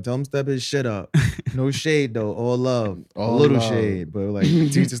 yo, tell him step his shit up. No shade though, all love. All a little love. shade, but like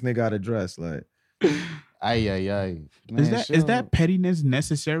teach this nigga how to dress. Like, Ay. Is that pettiness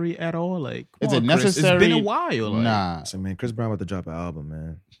necessary at all? Like, come Is it on, Chris. necessary? It's been a while. Like, Nah. so man, Chris Brown about to drop an album,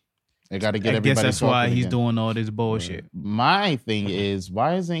 man. They got to get I everybody. guess that's why talking he's again. doing all this bullshit. My thing is,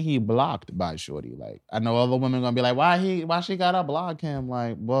 why isn't he blocked by Shorty? Like, I know other women gonna be like, why she gotta block him?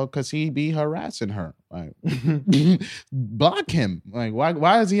 Like, well, cause he be harassing her. Like, block him. Like,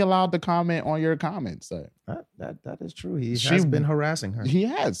 why is he allowed to comment on your comments? Like, That is true. He She- has been harassing her. he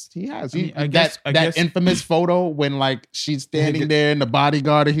has. I mean, I guess- that infamous photo when like she's standing there and the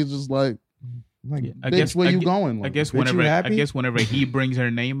bodyguard and he's just like, Like, Yeah, bitch, where you going? I Like, guess bitch, you whenever happy? he brings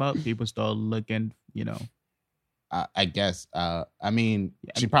her name up, people start looking. You know, I guess. I mean,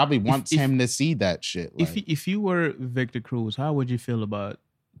 Yeah, she probably wants if- him to see that shit. Like, if you were Victor Cruz, how would you feel about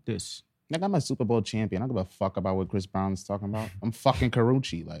this? like, I'm a Super Bowl champion. I don't give a fuck about what Chris Brown's talking about. I'm fucking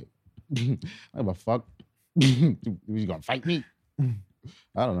Carucci. Like, I don't give a fuck. You gonna fight me?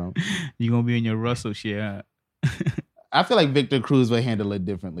 I don't know. You gonna be in your Russell shit? Huh? I feel like Victor Cruz would handle it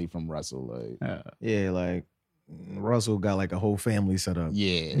differently from Russell. Like, yeah, like Russell got like a whole family set up.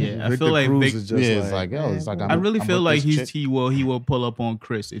 yeah. Yeah, I Victor feel like Cruz Vic- is just Yeah, it's like, yo, man, it's like, bro. I really I'm feel with like this chick. he will pull up on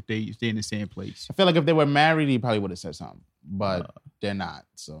Chris if they stay in the same place. I feel like if they were married, he probably would have said something, but they're not.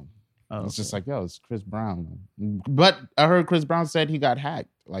 So Oh, it's just like, yo, it's Chris Brown. But I heard Chris Brown said he got hacked.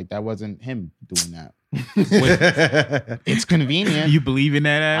 Like, that wasn't him doing that. It's convenient. you believe in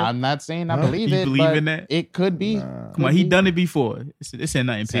that? Al? I'm not saying I Huh? believe You it. believe but in that? It could be. Nah. Come on, he done it before. This ain't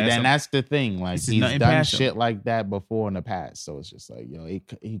nothing See, past then him. that's the thing. Like, This is he's nothing done past him. shit like that before in the past. So it's just like, yo,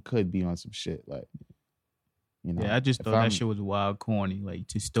 he could be on some shit. Like, you know. Yeah, I just if thought I'm- that shit was wild corny. Like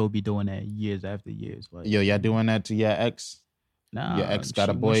to still be doing that years after years. Like, Yo, y'all doing that to your ex? nah, your ex got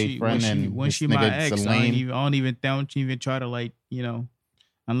a when boyfriend and when this she my nigga's a ex, lame? I don't even try to like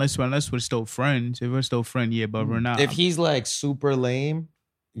unless we're still friends. If we're still friends, yeah, but we're not. If he's like super lame,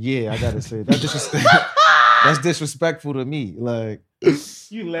 yeah, I gotta say that's that's disrespectful to me. Like,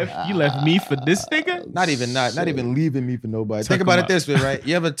 you left me for this nigga. not even leaving me for nobody. Talk Think about it about- this way, right?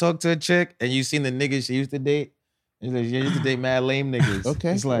 You ever talk to a chick and you seen the niggas she used to date? And like, you used to date mad lame niggas.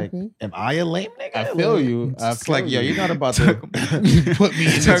 Okay, it's like, okay. am I a lame nigga? I feel Like, you. I It's feel like, yo, you. you're not about to Put me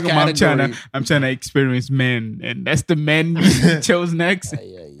in this Talking about category. I'm trying to experience men, and that's the men you chose next.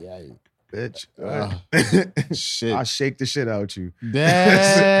 bitch. Shit. I'll shake the shit out you.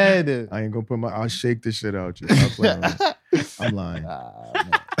 Dead. I ain't gonna I'll shake the shit out you. Stop playing with me. I'm lying.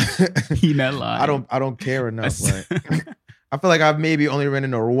 He not lying. I don't care enough. That's- Like, I feel like I've maybe only ran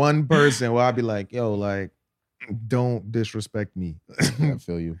into one person where I'd be like, yo, like, don't disrespect me. I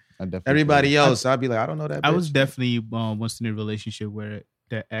feel you. I definitely. Everybody feel you. else, I'd be like, I don't know that. I bitch. was definitely once in a relationship where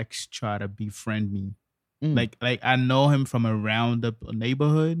the ex tried to befriend me. Mm. Like I know him from around the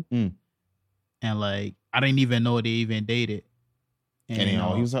neighborhood, Mm. and like I didn't even know they even dated. And you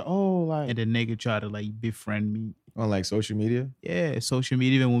know, he was like, oh, like, and the nigga tried to like befriend me. on like social media. Yeah, social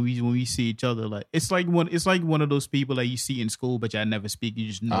media. Even when we see each other, like it's like one of those people that you see in school, but y'all never speak. You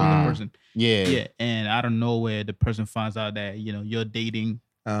just know the person. yeah. Yeah, and I don't know where the person finds out that you're dating.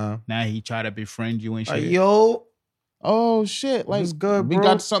 Now he try to befriend you and shit. Yo, Oh shit! Like, What's good, we bro?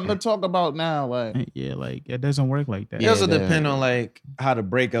 got something to talk about now. Like, Yeah, like it doesn't work like that. it also Yeah, depend on like how the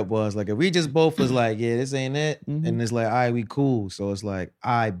breakup was. Like if we just both was like, yeah, this ain't it, Mhm. and it's like, all right, we cool. So it's like,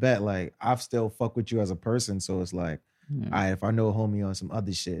 I bet like I still fuck with you as a person. So it's like, Yeah. all right, if I know homie on some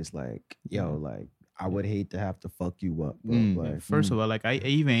other shit, it's like, yo, like I would hate to have to fuck you up, bro. Mm. Like, First of all, like I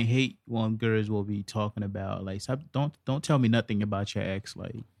even hate when girls will be talking about like stop, don't tell me nothing about your ex.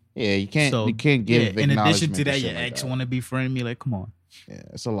 Like yeah, you can't so give. yeah, in addition acknowledgement to that, shit your like ex that. want to befriend me. Like come on. Yeah,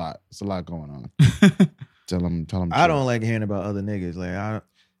 it's a lot. It's a lot going on. Tell him. I don't like hearing about other niggas. Like I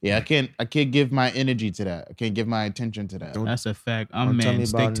Yeah, I can't give my energy to that. I can't give my attention to that. Don't- That's a fact. don't I'm tell me man.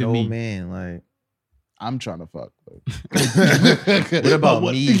 Stick about to no me. man. Like I'm trying to fuck. what about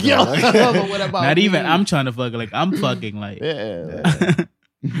me? Yo, bro? but what about Not even me? I'm trying to fuck. Like I'm fucking. Like Yeah.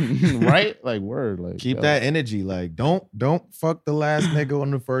 Right? Like word. Like Keep yo. that energy. Like, don't fuck the last nigga on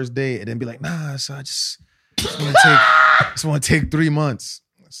the first date and then be like, nah, so I just want to take 3 months.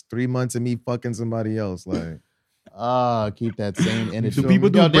 It's 3 months of me fucking somebody else. Like, Keep that same energy. Do people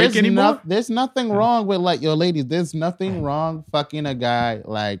do break there's anymore? There's nothing wrong with like yo, ladies. There's nothing wrong fucking a guy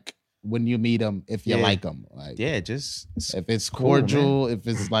like when you meet him if you Yeah. like him. Like yeah, just if it's cool, cordial, if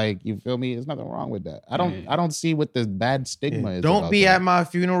it's like you feel me, there's nothing wrong with that. I don't see what the bad stigma is. don't about be that. at my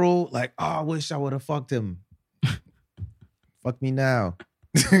funeral like, oh, I wish I would have fucked him. Fuck me now.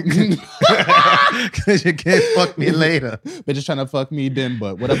 Because you can't fuck me later. But just trying to fuck me then.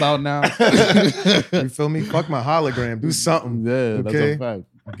 But what about now? You feel me? Fuck my hologram. Do something. Yeah, that's Okay. a fact.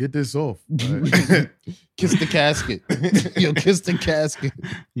 Get this off. Kiss the casket. Yo, kiss the casket.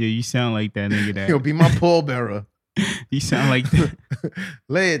 yeah, you sound like that nigga. That He'll be my pallbearer. you sound like that.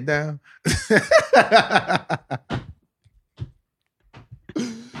 Lay it down.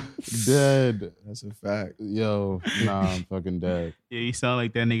 Dead. That's a fact. Yo, nah, I'm fucking dead. Yeah, you sound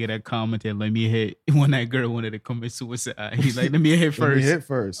like that nigga that commented, "Let me hit," when that girl wanted to commit suicide. He's like, "Let me hit Let me first." hit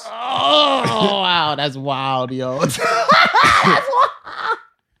first. Oh, wow, that's wild, yo.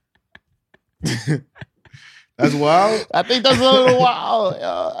 That's wild. I think that's a little wild.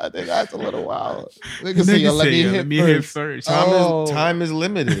 Yo. I think that's a little wild. Nigga say, yo, let me hit first. Time is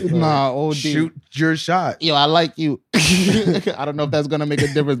limited. Nah, OD. Shoot your shot. Yo, I like you. I don't know if that's gonna make a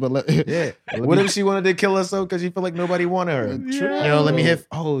difference, but Yeah. What if she wanted to kill herself because she felt like nobody wanted her? True. Yo, let me hit.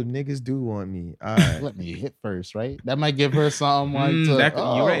 Oh, niggas do want me. All right. let me hit first, right? That might give her something like You're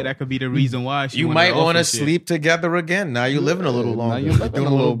right. That could be the reason why she You wanted might to want to offer shit. sleep together again. Now you're living a little Now longer. you're living doing a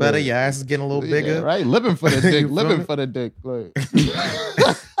a little little better. bit. Your ass is getting a little bigger. Yeah, right? Living for the You dick. feel living me? for the dick. Like.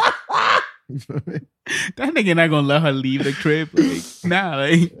 That nigga not gonna let her leave the crib. Like, nah,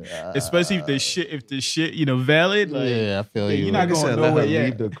 like, especially if the shit, valid. Like, Yeah, I feel you. you're not Nigga going said nowhere let her yet.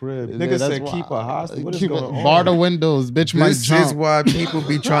 leave the crib. Yeah, Nigga that's said keep her wild. hostage. What is Keep it- going on? Bar the windows, bitch. Might This jump. is why people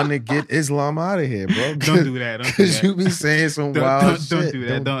be trying to get Islam out of here, bro. Don't do that. Don't do Because that. you be saying some Don't, wild don't, shit. don't do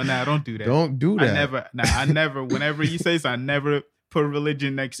that. Don't do that. Don't do that. I never. Whenever you say so, I never put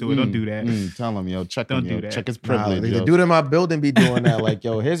religion next to it. Don't do that. Tell him, yo. Check Don't him, yo. do that. Check his Nah, privilege, the yo. dude in my building be doing that. Like,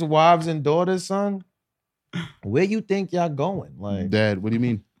 yo, his wives and daughters, son, where you think y'all going? Like, Dad, what do you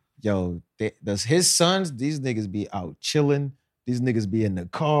mean? yo, does his sons, these niggas be out chilling. These niggas be in the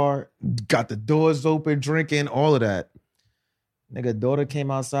car, got the doors open, drinking, all of that. Nigga, daughter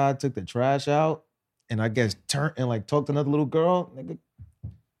came outside, took the trash out, and I guess turned and like talked to another little girl. Nigga,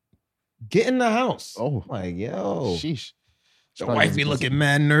 get in the house. Oh. Like, yo. Sheesh. The wife be looking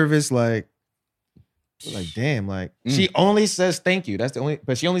mad nervous, like damn, like she only says thank you. That's the only,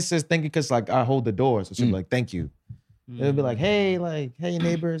 but she only says thank you because like I hold the door, so she'll be like thank you. It'll be like hey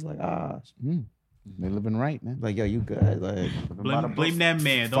neighbors, like They living right, man. like yo, you good? Like Blame that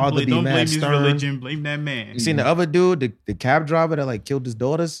man. Don't Father blame, be don't mad blame his stern. religion. Blame that man. You seen the other dude, the cab driver that like killed his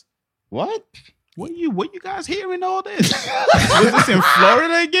daughters? What? What you guys hearing all this? Was this in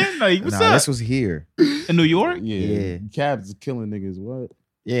Florida again? Like what's Nah, up? this was here. In New York? Yeah. Cabs is killing niggas. What?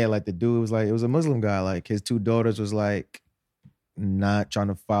 Yeah, like the dude was like, it was a Muslim guy. Like his two daughters was like not trying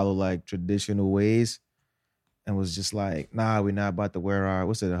to follow like traditional ways, and was just like, nah, we're not about to wear our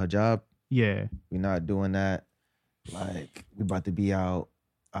what's it, a hijab? Yeah. We're not doing that. Like, we about to be out.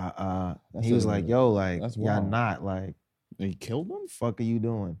 That's He was a- like, yo, like, that's y'all wild. not. Like, They killed them? fuck are you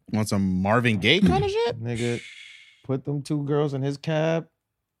doing? Want some Marvin Gaye kind of shit? Nigga, put them two girls in his cab,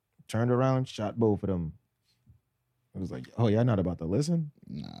 turned around, shot both of them. It was like, oh, y'all not about to listen?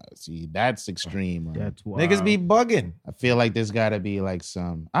 Nah, see, that's extreme. man. That's wild. Niggas be bugging. I feel like there's got to be like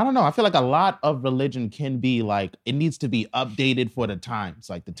some, I don't know. I feel like a lot of religion can be like, it needs to be updated for the times,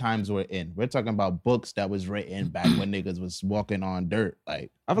 like the times we're in. We're talking about books that was written back when niggas was walking on dirt.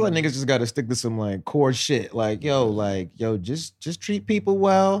 Like, I feel like niggas just got to stick to some like core shit. Like, yo, just treat people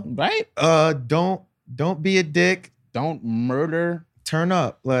well. right? Don't be a dick. Don't murder. Turn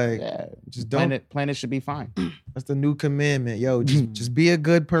up. Like, Yeah, just don't. planet should be fine. That's the new commandment. Yo, just be a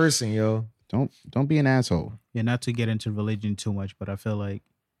good person, yo. Don't be an asshole. Yeah, not to get into religion too much, but I feel like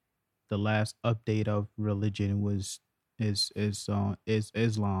the last update of religion is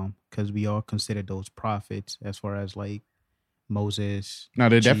Islam, because we all consider those prophets as far as like Moses. No,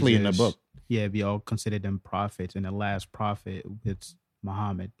 they're definitely in the Jesus. book. Yeah, we all consider them prophets, and the last prophet it's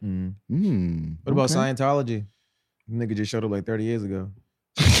Muhammad. What about Scientology? Nigga just showed up like 30 years ago.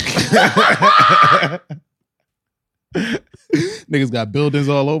 Niggas got buildings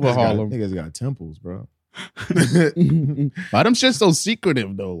all over Harlem. Niggas got temples, bro. Why them shit so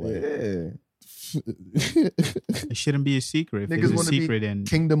secretive though? Like, Yeah. It shouldn't be a secret. If Niggas it's a wanna be secret, then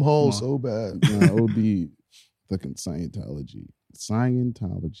Kingdom Hall Come so bad. OD fucking Scientology.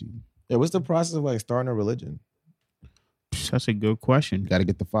 Yeah, what's the process of like starting a religion? that's a good question. You gotta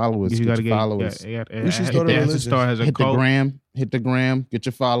get the followers. You Get gotta your followers. We should start a it has to religion. start as a Hit the cult. gram. Hit the gram. Get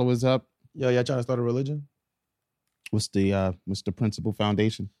your followers up. Yo, y'all trying to start a religion? What's the principal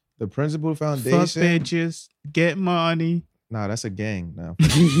foundation? The Principal Fuck Foundation. bitches, get money. Nah, that's a gang now.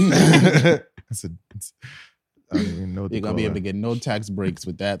 That's I don't even know what to You're gonna call be able that. to get no tax breaks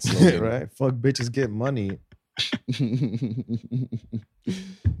with that slogan. right? Fuck bitches, get money.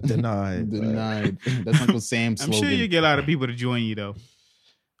 Denied. Denied. That's Uncle Sam's I'm slogan. sure you get a lot of people to join you though.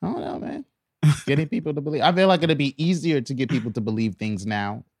 I don't know, man. Getting people to believe. I feel like it'd be easier to get people to believe things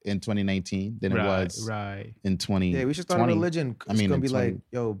now in 2019 than it was Right. in 20. Yeah, we should start a religion. I It's mean, gonna in be 20. like,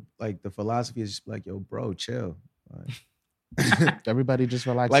 yo, like the philosophy is just like, yo, bro, chill. Like, Everybody just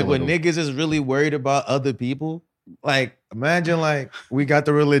relax. like a when little. niggas is really worried about other people. Like, imagine like we got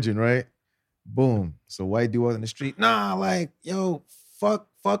the religion, right? Boom. So white dude out in the street. Nah, like, yo, fuck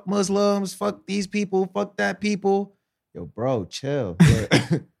fuck Muslims, fuck these people, fuck that people. Yo, bro, chill.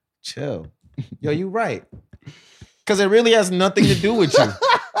 Yeah. Chill. Yo, you right. Because it really has nothing to do with you.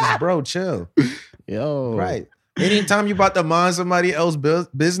 Just, bro, chill. Yo. Right. Anytime you about to mind somebody else's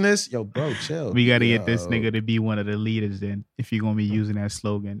business, yo, bro, chill. We got to get this nigga to be one of the leaders then, if you're going to be using that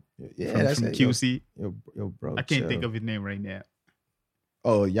slogan. Yeah, from, that's from it. QC. Yo, bro, I can't think of his name right now.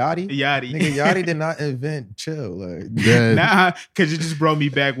 Oh, Yachty? Yachty. Nigga, Yachty did not invent chill. Like, Nah, because it just brought me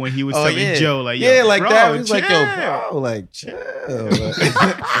back when he was telling Joe, like, yo, yeah, like bro, that. He was chill. like, yo, bro, like, chill.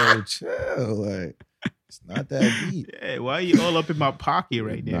 Like, yo, chill. Like, it's not that deep. Yeah, why are you all up in my pocket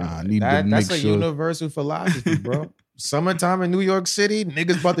right now? Nah, I need to That's make a sure. universal philosophy, bro. Summertime in New York City,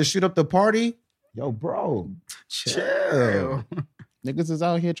 niggas about to shoot up the party. Yo, bro, chill. Niggas is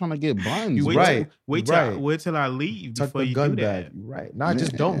out here trying to get buns. You bro. right. Wait till I leave Tuck before the you gun do back. that. You right. Nah,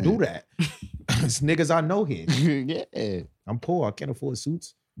 just don't do that. It's niggas I know here. Yeah. I'm poor. I can't afford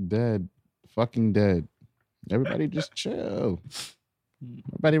suits. Dead. Fucking dead. Everybody just chill.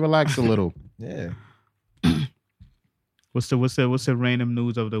 Everybody relax a little. Yeah. What's the random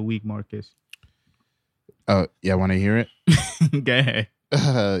news of the week, Marcus? Yeah, want to hear it? Go ahead.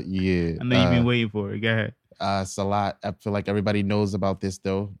 Yeah. I know you've been waiting for it. Go ahead. It's a lot. I feel like everybody knows about this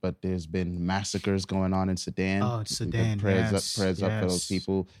though, but there's been massacres going on in Sudan. Oh, it's Sudan. Prayers Yes, up for those yes.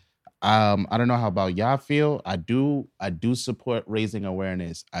 people. I don't know how about y'all feel. I do support raising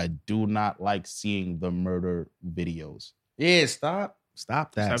awareness. I do not like seeing the murder videos. Yeah, stop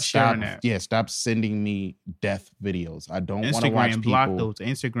that. Stop sharing that. Yeah, stop sending me death videos. I don't want to watch Instagram, people block those.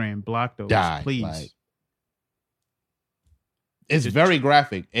 Instagram, block those. die. Please. Like, it's very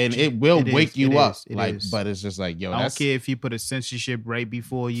graphic and it will wake you up. But it's just like, yo, I don't care if you put a censorship right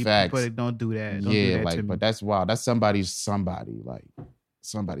before you Facts. put it. Don't do that. Don't do that to me. but that's wild. That's somebody. Like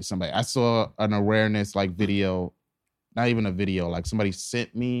somebody. I saw an awareness like video, not even a video. Like somebody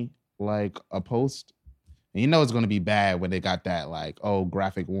sent me like a post, and you know it's gonna be bad when they got that like, oh,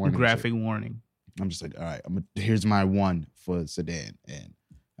 graphic warning. Graphic warning. I'm just like, all right, here's my one for Sudan, and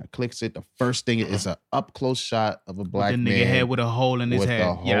I clicks it. The first thing is an up close shot of a black the man. nigga head with a hole in his with head.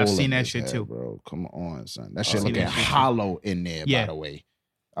 the Yeah, I've hole seen in that his shit head, too. bro. Come on, son. That I've shit seen looking that shit too. hollow in there. Yeah. By the way,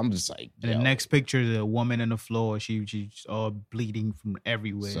 I'm just like, And yo. the next picture is a woman on the floor. She's all bleeding from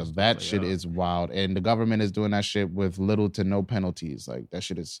everywhere. So It's that like, shit is wild, and the government is doing that shit with little to no penalties. Like that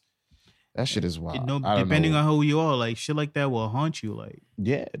shit is wild. Depending on who you are, like shit like that will haunt you. Like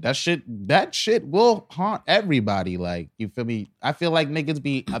yeah, that shit will haunt everybody. Like you feel me? I feel like niggas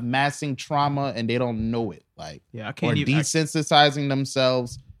be amassing trauma and they don't know it. Like yeah, I or can't even. desensitizing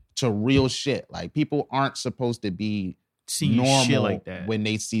themselves to real shit. Like people aren't supposed to be See normal shit like that. when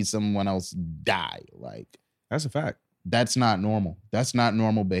they see someone else die. Like That's a fact. that's not normal. That's not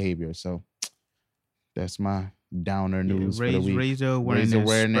normal behavior. So that's my downer news for the week. Raise the awareness,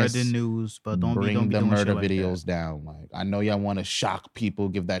 spread the news, but don't bring be the doing murder shit like videos down. Like I know y'all want to shock people,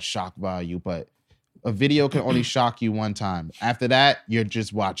 give that shock value, but a video can only shock you one time. After that, you're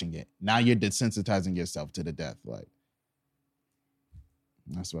just watching it. Now you're desensitizing yourself to the death. Like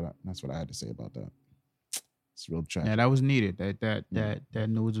that's what I had to say about that. It's real that. tragic. Yeah, that was needed. That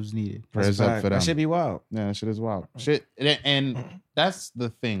news was needed. Prayers That's a up fact. for them. That should be wild. Yeah, that shit is wild. Shit, and that's the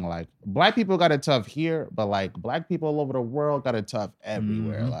thing. Like, black people got it tough here, but like black people all over the world got it tough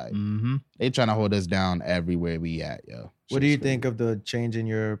everywhere. Like, they trying to hold us down everywhere we at, yo. What do you think of the change in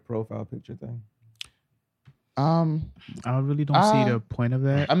your profile picture thing? I really don't see the point of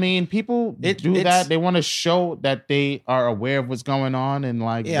that. I mean, people do that. They want to show that they are aware of what's going on, and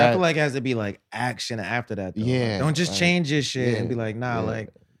like, Yeah, I feel like it has to be like action after that. Though. Yeah, Like, don't just like, change your shit yeah, and be like, nah, yeah, like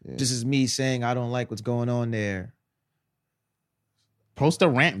yeah. this is me saying I don't like what's going on there. Post a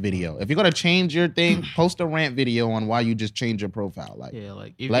rant video. If you're gonna change your thing, post a rant video on why you just changed your profile. Like, yeah,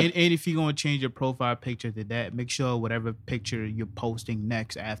 like if you're gonna change your profile picture to that, make sure whatever picture you're posting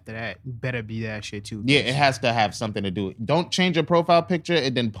next after that better be that shit too. yeah, it has to have something to do. Don't change your profile picture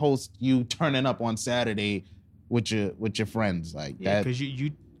and then post you turning up on Saturday with your friends. Like Yeah, that. because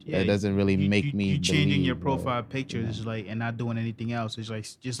That doesn't really make me you changing believe, your bro. profile pictures is like and not doing anything else. It's like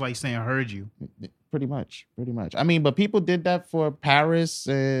just like saying I heard you. Pretty much. I mean, but people did that for Paris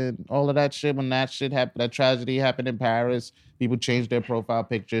and all of that shit. When that shit happened, that tragedy happened in Paris, people changed their profile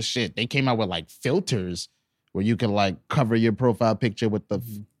pictures. Shit, they came out with like filters where you can like cover your profile picture with the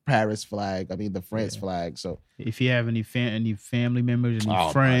Paris flag. I mean, the France flag. So If you have any family members, Oh,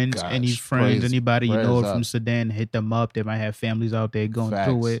 my friends, gosh. anybody you Prayers know up. from Sudan, hit them up. They might have families out there going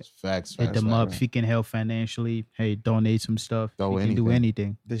through it. Facts. Hit them up. If you can help financially, hey, donate some stuff. Throw You can do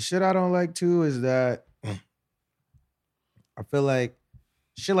anything. The shit I don't like too is that I feel like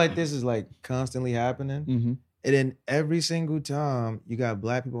shit like this is like constantly happening. Mm-hmm. And then every single time you got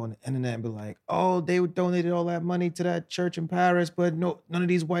black people on the internet and be like, oh, they donated all that money to that church in Paris, but no, none of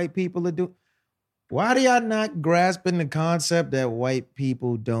these white people are doing. Why do y'all not grasping the concept that white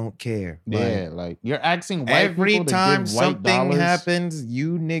people don't care? Yeah, like you're asking white Every people to time give white something dollars. happens,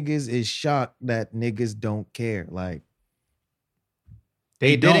 you niggas is shocked that niggas don't care. Like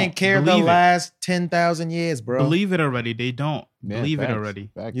they don't. didn't care the Believe it. last 10,000 years, bro. Believe it already. They don't. Yeah, Believe it facts, already.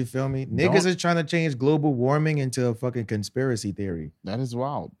 facts. You feel me? Don't- Niggas is trying to change global warming into a fucking conspiracy theory. That is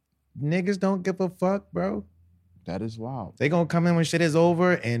wild. Niggas don't give a fuck, bro. That is wild. They gonna come in when shit is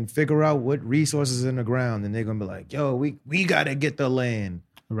over and figure out what resources in the ground, and they're gonna be like, "Yo, we gotta get the land."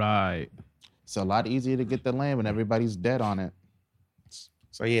 Right. It's a lot easier to get the land when everybody's dead on it.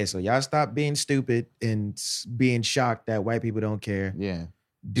 So yeah, so y'all stop being stupid and being shocked that white people don't care. Yeah.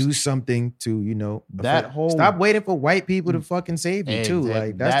 Do something to That whole- stop waiting for white people to fucking save you too. Exact-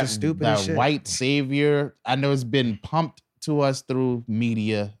 Like that's the stupidest that shit. white savior. I know it's been pumped to us through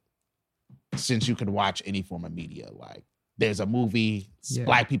media since you could watch any form of media. Like there's a movie, Yeah.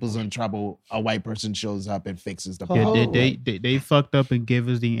 black people's in trouble, a white person shows up and fixes the Yeah, problem. they fucked up and gave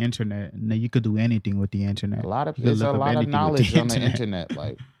us the internet, and now you could do anything with the internet. A lot of You could there's a look up lot of anything with knowledge the on the internet.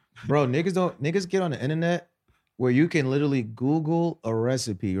 Like Bro, niggas get on the internet where you can literally Google a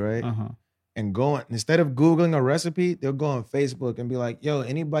recipe, right? Uh-huh. And go on, instead of Googling a recipe, they'll go on Facebook and be like, yo,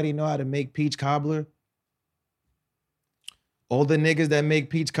 anybody know how to make peach cobbler? All the niggas that make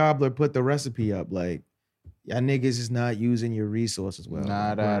peach cobbler put the recipe up. Like, y'all niggas is not using your resources well.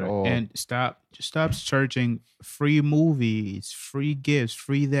 not at all. And stop searching free movies, free gifts,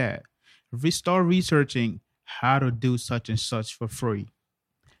 free that. Start researching how to do such and such for free.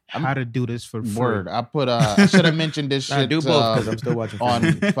 How to do this for free. Word. I put I should have mentioned this I shit do both because I'm still watching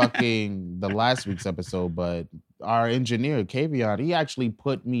on film. fucking the last week's episode, but our engineer Kavion, he actually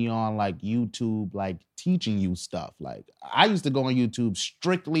put me on like YouTube, like teaching you stuff. Like I used to go on YouTube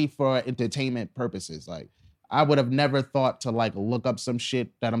strictly for entertainment purposes. Like I would have never thought to like look up some shit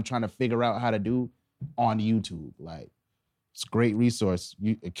that I'm trying to figure out how to do on YouTube. Like it's a great resource.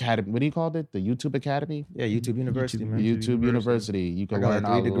 Academy, what do you call it? The YouTube Academy? Yeah, YouTube University, man. YouTube University. You I can got learn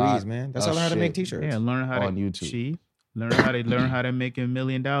like 3 a degrees, lot man. That's of how I learned how to make shit. t-shirts. Yeah, learn how On to YouTube. See, learn how to make $1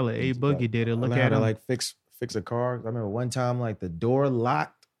 million. A Boogie did it. I Look learned how at to him. like fix a car. I remember one time like the door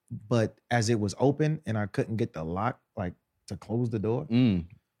locked, but as it was open and I couldn't get the lock like to close the door.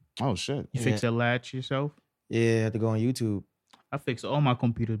 Oh shit. You fix the latch yourself. Yeah, I had to go on YouTube. I fix all my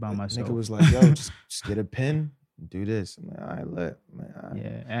computers by myself. Nigga was like, yo, just get a pen, do this. I'm like, all right, look. Man, all right.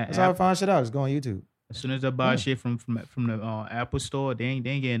 Yeah, That's how I find shit out. Just go on YouTube. as soon as I buy shit from the Apple store, they ain't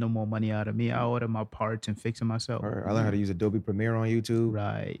getting no more money out of me. I order my parts and fix it myself. Or I learned how to use Adobe Premiere on YouTube.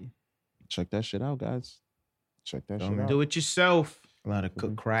 Right. Check that shit out, guys. Check that shit man. out. Do it yourself. I learned how to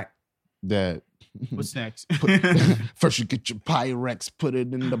cook crack. That What's next? first you get your Pyrex, put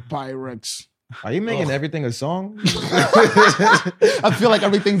it in the Pyrex. Are you making everything a song? I feel like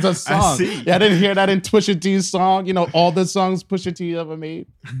everything's a song. see. Yeah, I didn't hear that in Pusha T's song. You know, all the songs Pusha T ever made.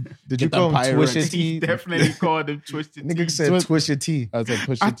 Did Get you call him them Pyrex. Twisha He T? definitely called him Twisted Tea. Nigga said Twist- Twisha T. I was like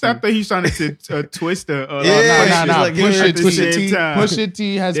Pusha I T. thought that he was trying to say Twister. Yeah, no, she's no. like, Pusha at the T. same time. Pusha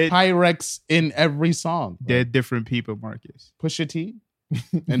T has They- Pyrex in every song. They're different people, Marcus. Pusha T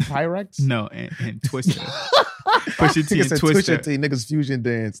and Pyrex. No, and Twister. Pusha T Nigga and said Twister. Twisha T. Niggas fusion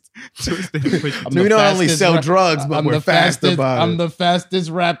danced. Twister and Pusha I'm So we the don't only fastest sell ra- drugs, but I'm we're the fast fastest, about I'm it. the fastest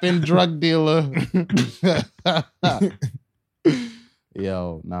rapping drug dealer.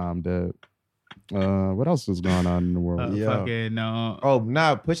 Yo, nah, I'm dead. What else is going on in the world? Yeah. Fucking Oh,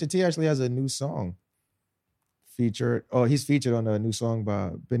 nah. Pusha T actually has a new song. He's featured on a new song by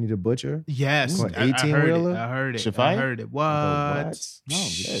Benny the Butcher. yes, What, I heard 18-wheeler? it. I heard it. Shafai? I heard it. What? What? No,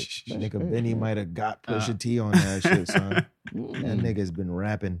 yeah. Nigga Benny might have got Pusha T on that shit, son. That nigga's been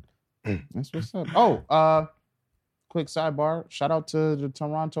rapping. That's what's up. Oh, quick sidebar. Shout out to the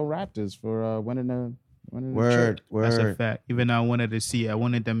Toronto Raptors for winning the Word, That's a word. fact. Even though I wanted to see, I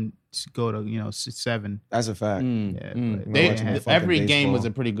wanted them to go to 7. That's a fact. Yeah, but They, they had- every fucking game was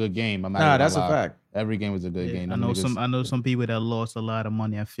baseball. a pretty good game. I'm not Nah, even that's a gonna lie. fact. Every game was a good game. I Them know niggas- I know some people that lost a lot of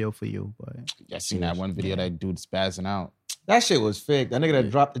money. I feel for you, but I seen that one video that dude spazzing out. That shit was fake. That nigga that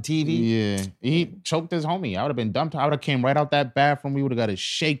dropped the TV. Yeah, he choked his homie. I would have been dumped. I would have came right out that bathroom. We would have got it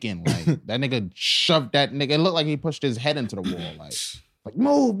shaking. Like that nigga shoved that nigga. It looked like he pushed his head into the wall. Like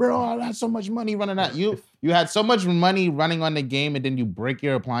move, bro. I had so much money running out. You had so much money running on the game, and then you break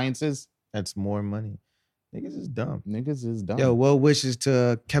your appliances. That's more money. Niggas is dumb. Niggas is dumb. Yo, well wishes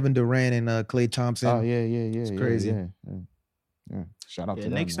to Kevin Durant and Klay Thompson. Oh yeah. It's crazy. Yeah. Yeah. Shout out to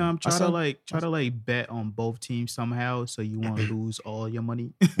them. Next man. time, try to like bet on both teams somehow, so you won't lose all your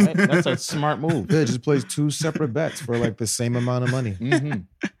money. Right? That's a smart move. Yeah, just place 2 separate bets for like the same amount of money. Mhm.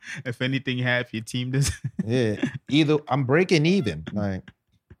 If anything, half your team does. Yeah, either I'm breaking even. Like,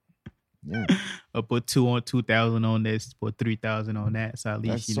 Yeah. Or put 2,000 on this, put 3,000 on that. So at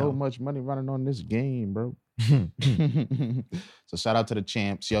least That's you so know. much money running on this game, bro. So shout out to the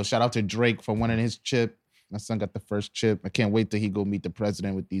champs. Yo, shout out to Drake for winning his chip. My son got the first chip. I can't wait till he go meet the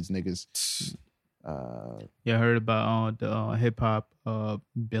president with these niggas. Yeah, I heard about the hip hop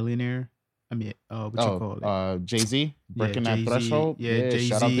billionaire. I mean, what you call it? Jay-Z breaking that Jay-Z. threshold. Yeah,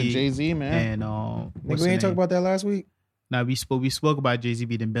 shout out to Jay-Z. Jay-Z, man. And nigga, what's we the ain't talk name? about that last week. Now we spoke about Jay-Z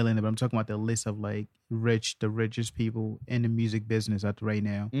being billionaire, but I'm talking about the list of like the richest people in the music business at right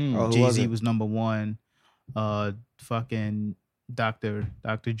now. Mm. Oh, who was Jay-Z it? was number 1. Fucking Dr.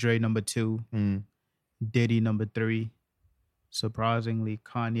 Dre number 2. Mm. Diddy number 3. Surprisingly,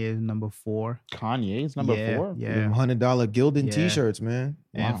 Kanye is number 4. Kanye's number 4. Yeah. Them $100 Gildan Yeah. T-shirts, man.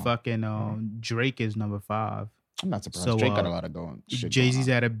 And Wow. fucking Drake is number 5. I'm not surprised. So, Drake got a lot of going. Jay-Z's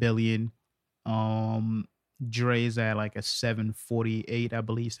at $1 billion. Dre is at like a 748, I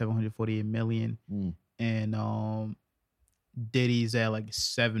believe, 748 million. Mm. And Diddy's at like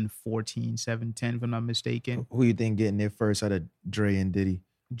 714, 710, if I'm not mistaken. Who you think getting there first out of Dre and Diddy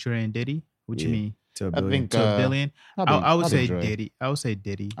Dre and Diddy? What you Yeah. mean? to a I billion? think To $1 billion? I would say Dre. Diddy. I would say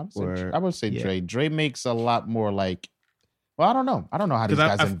Diddy. Word. I would say Yeah. Dre. Dre makes a lot more like. Well, I don't know. I don't know how these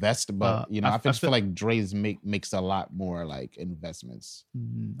 'Cause guys invest, but I I feel like Dre's makes a lot more like investments.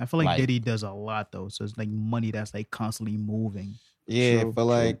 I feel like Like- Diddy does a lot though, so it's like money that's like constantly moving. Yeah, True, but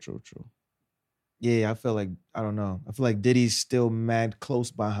like, true. yeah, I feel like I don't know. I feel like Diddy's still mad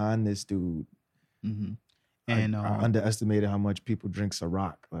close behind this dude. hmm And I underestimated how much people drink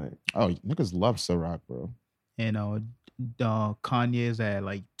Ciroc. Like, Oh, niggas love Ciroc, bro. Kanye is at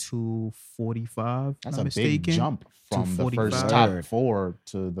like 245. That's I'm a mistaken. big jump from the 245. first top 4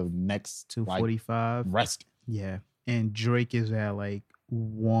 to the next 245. rest. Yeah. And Drake is at like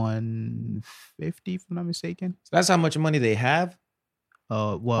 150, if I'm not mistaken. so that's how much money they have,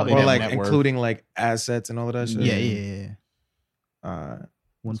 Well, Probably or their like net worth. including like assets and all of that shit. yeah. Uh,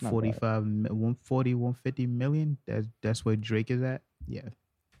 145, 140, 150 million. That's where Drake is at. Yeah.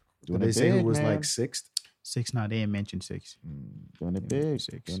 did they say who was man. like sixth? 6 now. They didn't mention 6. Doing it big.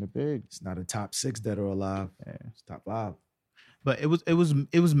 Doing it big. It's not a top 6 dead or alive. Yeah. It's top 5. But it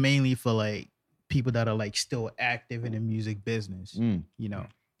was mainly for like people that are like still active in the music business, you know.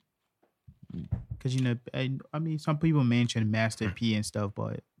 Because I mean, some people mention Master P and stuff,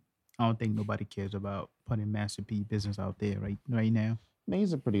 but I don't think nobody cares about putting Master P business out there right now. Man,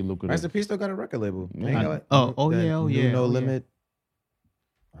 he's a pretty lucrative. Master P still got a record label. Yeah. They got, like, Oh, that yeah, oh, new yeah, No oh, yeah. Limit.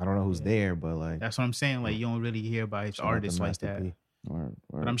 I don't know who's Yeah. there, but like That's what I'm saying. Like you don't really hear about his shout out to artists like Master that. P. Word.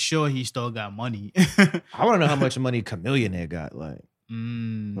 But I'm sure he still got money. I want to know how much money Chameleonaire got. Like What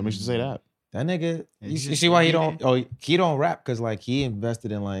makes you say that? that nigga. Yeah, You he's see just why he getting don't? Oh, he don't rap because like he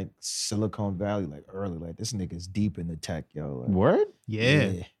invested in like Silicon Valley like early. Like this nigga's deep in the tech, yo. Like, Word?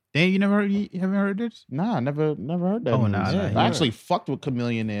 yeah. Dang, you haven't heard this? Nah, never heard that. Oh, news. nah, nah, I actually fucked with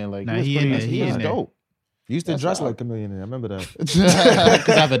Chameleon there. Like Nah, he he in was there, pretty, he he was in there. dope. He used to That's dress wild. like Chameleonaire. I remember that. Because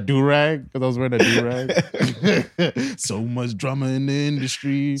I have a do-rag. Because I was wearing a do-rag. So much drama in the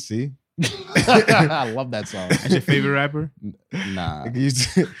industry. See, I love that song. That's your favorite rapper? Nah. nigga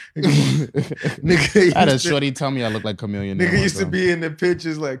used to, nigga I had a used to, shorty tell me I look like Chameleon. nigga one used to time. be in the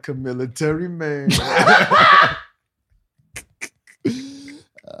pictures like a military man.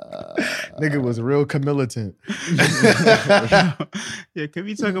 Nigga was real militant. Yeah, can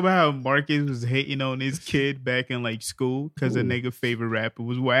we talk about how Marcus was hating on his kid back in like school because the Ooh. nigga favorite rapper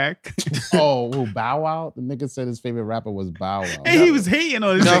was whack? Oh, who, Bow Wow? The nigga said his favorite rapper was Bow Wow. And he was hating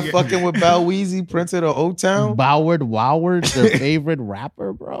on his Not nigga. fucking with Bow Weezy, Prince of the O Town. Boward Woward, their favorite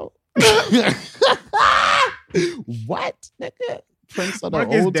rapper, bro. What, nigga? Prince of the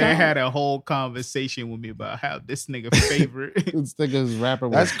Marcus' Old dad Town? had a whole conversation with me about how this nigga favorite. This nigga's rapper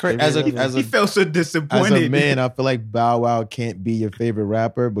was That's crazy. As a favorite as He a felt so as disappointed. a man, I feel like Bow Wow can't be your favorite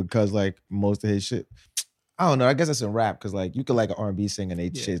rapper because like most of his shit. I don't know. I guess it's in rap because like you could like an R&B singer and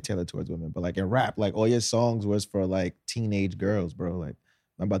they Yeah. shit tailored towards women, but like in rap, like all your songs was for like teenage girls, bro. Like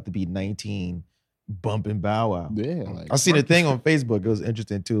I'm about to be 19, bumping Bow Wow. Yeah, like I seen a thing on Facebook. It was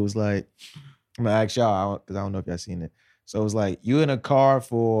interesting too. It was like, I'm gonna ask y'all because I don't know if y'all seen it. So it was like you in a car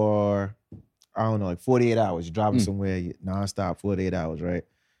for I don't know, like 48 hours. You're driving somewhere nonstop, 48 hours, right?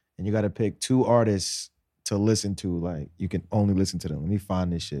 And you got to pick 2 artists to listen to. Like you can only listen to them. Let me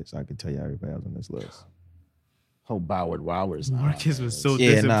find this shit so I can tell you everybody else on this list. Boward Wowers. Marcus was so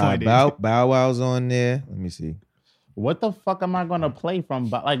Yeah, nah, disappointed. Bow Wow's on there. Let me see. what the fuck am I gonna play from?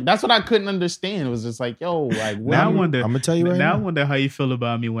 But like, that's what I couldn't understand. It was just like, yo, like, what Now I do you- wonder. I'm gonna tell you right now I now. wonder how you feel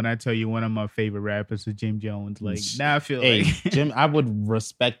about me when I tell you one of my favorite rappers is Jim Jones. Like now I feel Hey, like Jim, I would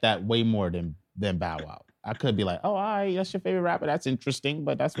respect that way more than Bow Wow. I could be like, oh, all right, that's your favorite rapper. That's interesting,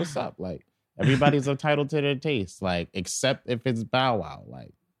 but that's what's up. Like, everybody's entitled to their taste, like, except if it's Bow Wow.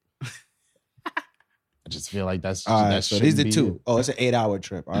 Like, I just feel like that's All right, that so these are shouldn't be two. it. Oh, it's an 8-hour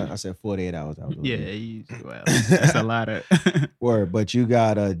trip. I said 48 hours. I was yeah, looking. well, that's a lot of. Word, but you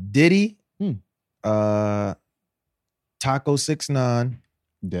got Diddy, Hmm. Taco 6ix9ine,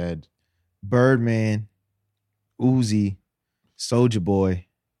 Dead. Birdman, Uzi, Soldier Boy.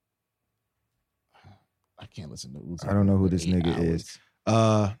 I can't listen to Uzi. I don't know who for this 8 nigga hours.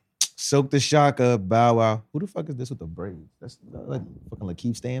 is. Silk the Shocker, Bow Wow. Who the fuck is this with the braids? That's like fucking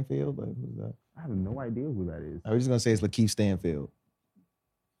Lakeith Stanfield. Like who's that? I have no idea who that is. I was just gonna say it's Lakeith Stanfield.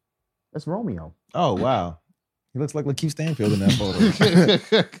 That's Romeo. Oh wow, he looks like Lakeith Stanfield in that photo.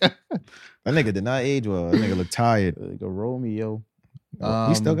 Like That nigga did not age well. That nigga look tired. a Romeo.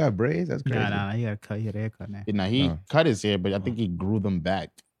 He still got braids. That's crazy. Nah, he had a cut. He had a haircut now. Nah, he Oh. cut his hair, but I think he grew them back.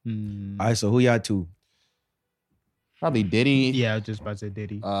 Mm. All right, so who y'all two? Probably Diddy. Yeah, I was just about to say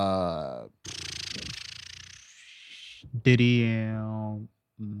Diddy. Diddy and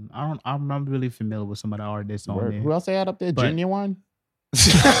I'm not really familiar with some of the artists on Word. there. Who else they had up there? But- Genuine?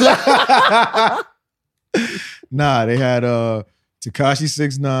 Nah, they had Tekashi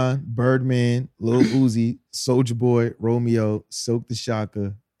 6ix9ine, Birdman, Lil Uzi, Soldier Boy, Romeo, Silk the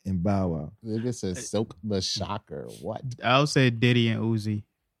Shocker, and Bow Wow. Nigga says Silk the Shocker. What? I'll say Diddy and Uzi.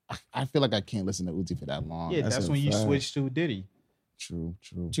 I feel like I can't listen to Uzi for that long. Yeah, That's that's a when you fact. switch to Diddy. True.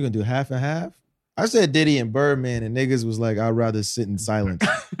 What you gonna do, half and half? I said Diddy and Birdman, and niggas was like, I'd rather sit in silence.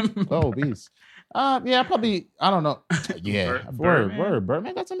 Oh, beast. Yeah, probably. I don't know. Yeah, Birdman. word.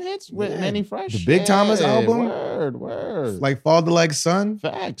 Birdman got some hits with Yeah. Manny Fresh. The Big Timers album? Word. Like father like son.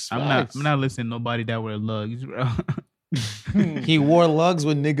 facts. I'm not listening to nobody that wear lugs, bro. He wore lugs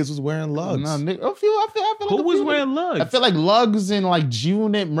when niggas was wearing lugs. No, I feel like Who a was few- wearing lugs? I feel like lugs and like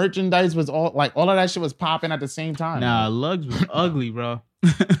G-Unit merchandise was all of that shit was popping at the same time. Nah, lugs was ugly, bro.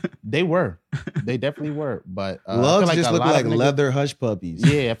 They were. They definitely were. But I feel lugs like just a look lot like of niggas- leather hush puppies.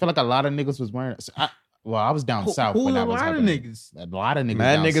 Yeah, I feel like a lot of niggas was wearing. I was down south Who when a that was lot of happening. niggas? A lot of niggas.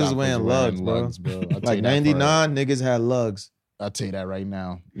 Mad down niggas south was wearing lugs, bro. I'll tell you Like that for- 99, niggas had lugs. I'll tell you that right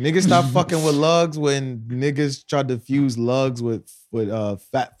now. Niggas stopped fucking with lugs when niggas tried to fuse lugs with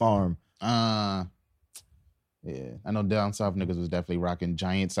Fat Farm. Yeah, I know down south niggas was definitely rocking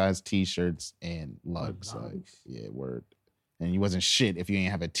giant size t-shirts and lugs. Like, yeah, word. And you wasn't shit if you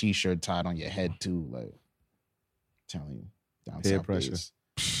ain't have a t-shirt tied on your head too. Like, telling you, down Peer south pressure. days.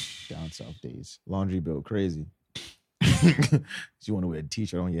 Down south days. Laundry bill crazy. You want to wear a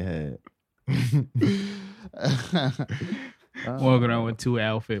t-shirt on your head. Walking around with two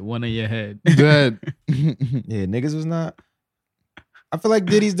outfit, one on your head. Good. Yeah, niggas was not. I feel like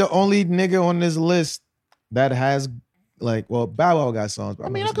Diddy's the only nigga on this list that has like, well, Bow Wow got songs. But I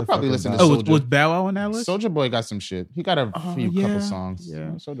I'm mean, not I could listening probably fucking listen to Bow Oh, Wow. was Bow Wow on that list? Soldier Boy got some shit. He got a Oh, few yeah. couple songs.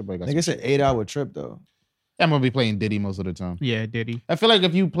 Yeah. Soldier Boy got Nigga some said shit. 8-hour trip though. I'm gonna be playing Diddy most of the time. Yeah, Diddy. I feel like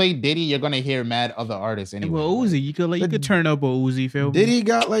if you play Diddy, you're gonna hear mad other artists anyway. Well, Uzi, you could turn up a Uzi film. Diddy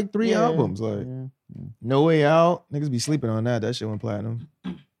got like 3 Yeah. albums. Like Yeah. No Way Out. Niggas be sleeping on that. That shit went platinum.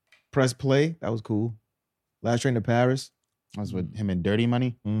 Press Play. That was cool. Last Train to Paris. I was with him in Dirty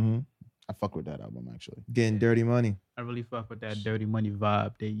Money. Mm-hmm. I fuck with that album actually. Getting Dirty Money. I really fuck with that Dirty Money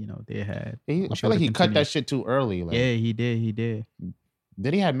vibe they had. I Wish feel I like he could cut continue. that shit too early. Like, Yeah, he did.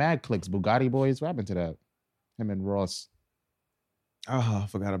 Diddy had mad clicks. Bugatti Boys. What happened to that? Him and Ross. Oh, I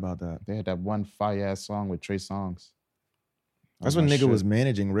forgot about that. They had that one fire ass song with Trey Songz. That's Oh, when my nigga shit. was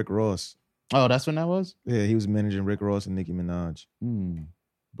managing Rick Ross. Oh, that's when that was. Yeah, he was managing Rick Ross and Nicki Minaj.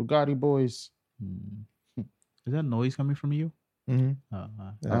 Bugatti Boys. Is that noise coming from you? Mm-hmm.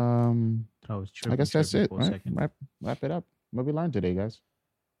 I was tripping. I guess that's tripping it. for a Right? second. Wrap it up. What we learned today, guys.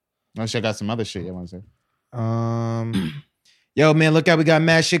 Unless I got some other shit you want to say. Yo, man, look out, we got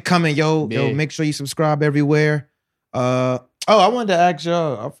mad shit coming, yo. Yeah. Yo, make sure you subscribe everywhere. I wanted to ask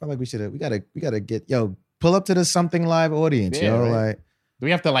y'all. I feel like we gotta get pull up to the Something Live audience, Yeah, yo. right. Like Do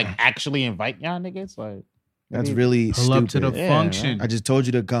we have to like actually invite y'all niggas? Like that's maybe- really Pull up to the stupid. Yeah, function. I just told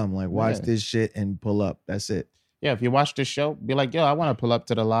you to come. Like, watch Yeah. this shit and pull up. That's it. Yeah, if you watch this show, be like, yo, I want to pull up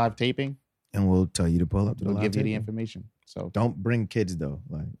to the live taping. And we'll tell you to pull up to the We'll live give you the taping. information. So Don't bring kids though.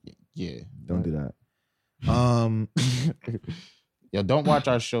 Like, yeah, don't do that. Yo, don't watch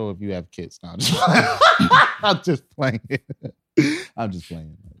our show if you have kids. No, I'm just playing. I'm just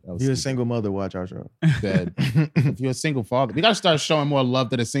playing. I'm just playing. That was You're a stupid. single mother. Watch our show. Dead. If you're a single father, we gotta start showing more love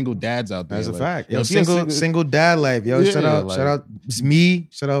to the single dads out there. That's a Like, fact. yo, Yo, if you're single dad life. Yo, Yeah, shout out, like- shout out. It's me.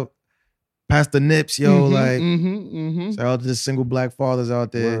 Shout out, Pastor Nips. Yo, like mm-hmm. shout out to the single black fathers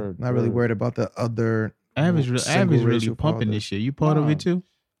out there. Word, Not really word. worried about the other. Average single really racial pumping fathers. this shit. You part of Nah. it too?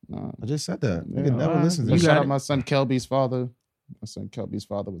 No. I just said that. Nigga Yeah, never alright. listens to You this. got Shout it. out my son Kelby's father. My son Kelby's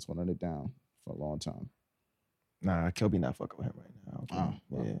father was holding it down for a long time. Nah, Kelby not fucking with him right now. Oh,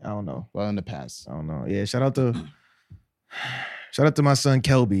 well. Yeah, I don't know. Well, in the past. I don't know. Yeah, shout out to my son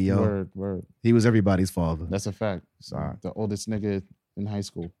Kelby, yo. Word. He was everybody's father. That's a fact. Sorry. The oldest nigga in high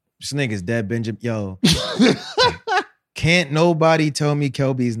school. This nigga's dead, Benjamin. Yo, can't nobody tell me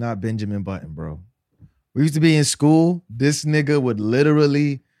Kelby's not Benjamin Button, bro. We used to be in school. This nigga would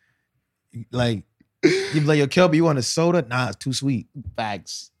literally, like, you'd be like, yo, Kelby, you want a soda? Nah, it's too sweet.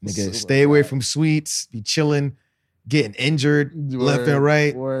 Facts. Nigga, stay away from sweets. Be chilling, getting injured left and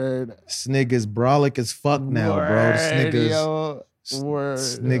right. Word. This nigga's brolic as fuck now, bro. This nigga's, Yo, word.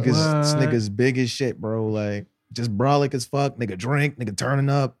 this nigga's big as shit, bro. Like, just brolic as fuck. Nigga drink, nigga turning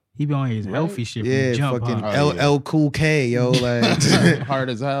up. He be on his healthy shit from Yeah, the jump, fucking huh? Oh, LL Cool K, yo. Like, Hard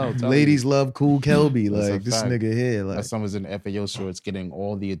as hell. tell ladies you. love Cool Kelby. That's a Like, this fact. nigga here. My Like, son was in FAO shorts getting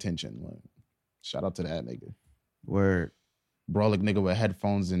all the attention. Like, shout out to that nigga. word. Brolic nigga with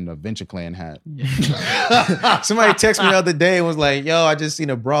headphones and a Venture Clan hat. Somebody texted me the other day and was like, yo, I just seen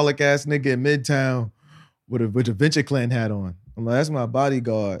a brolic ass nigga in Midtown with a Venture Clan hat on. I'm like, that's my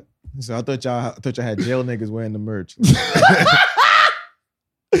bodyguard. So I thought y'all had jail niggas wearing the merch.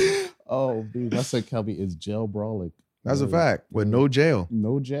 Oh, dude, that's like Kelby is jail Brolic. That's a Word. fact. With no jail.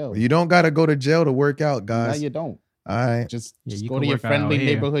 No jail. You don't gotta go to jail to work out, No, guys. you don't. All right. Just Yeah, you go can to your work out friendly here.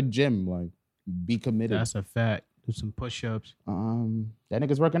 neighborhood gym. Like, be committed. That's a fact. Do some push-ups. That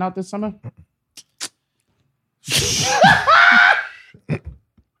nigga's working out this summer.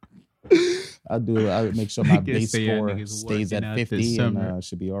 I'll make sure my Niggas base say that score niggas stays working at out this 50 summer. and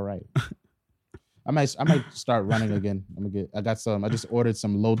should be all right. I might start running again. I just ordered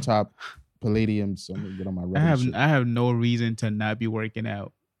some low top palladium, so I'm gonna get on my running shit. I have no reason to not be working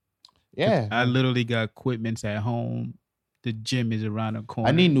out. Yeah. I literally got equipments at home. The gym is around the corner.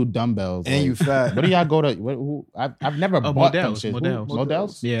 I need new dumbbells. And like, you fat. What do y'all go to? I've never bought them Models, shit. Models.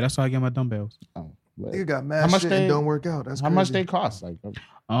 Models? Yeah, that's how I get my dumbbells. Oh, well. Nigga got mad How much shit they- and don't work out. That's How crazy. much they cost? Like,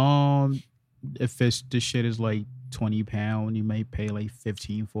 If the shit is like £20, you may pay like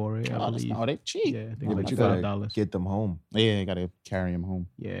 $15 for it. I believe. no, they cheap. Yeah, I think Yeah, it's but like you gotta $5. get them home. Yeah, you gotta carry them home.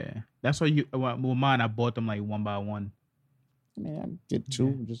 Yeah, that's why well, mine. I bought them like one by one. Man, get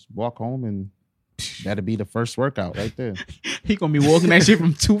two, just walk home, and that'll be the first workout right there. He gonna be walking that shit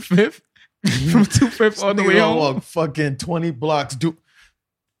from 2/5, from 2/5 all the Nigga way gonna home. walk fucking 20 blocks.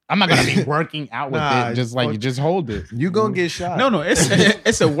 I'm not gonna be working out with Nah, it. Just like you just hold it. You gonna get shot. No,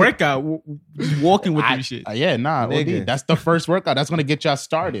 it's a workout. Walking with them shit. Yeah, nah, Nigga. OD. That's the first workout. That's gonna get y'all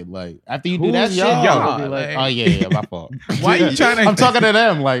started. Like after you do Who's that shit, y'all? y'all gonna be like, Like- oh yeah, my fault. Why you trying to? I'm talking to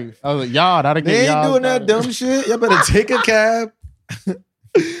them. Like I was like, y'all, that'll get They ain't y'all doing that started. dumb shit. Y'all better take a cab.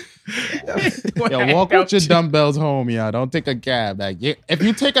 Yo, walk with your dumbbells home, y'all. Don't take a cab. Like, if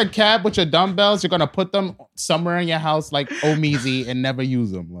you take a cab with your dumbbells, you're gonna put them somewhere in your house like Omeezy and never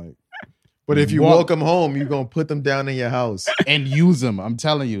use them. Like, But if you Walk- walk them home, you gonna put them down in your house. and use them. I'm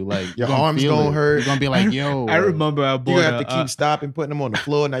telling you, like Your you're arms feel gonna it. hurt. You're gonna be like, yo. I remember I You bought. gonna have to keep stopping, putting them on the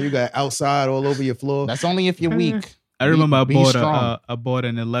floor. Now you got outside all over your floor. That's only if you're weak. I remember Be I strong. bought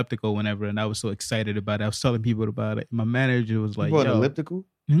an elliptical whenever, and I was so excited about it. I was telling people about it. My manager was You like, bought an "Yo." elliptical?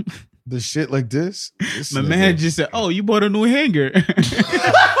 Hmm? The shit like this? This My nigga- manager said, "Oh, you bought a new hanger."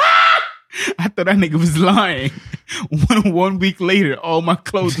 I thought that nigga was lying. One week later, all my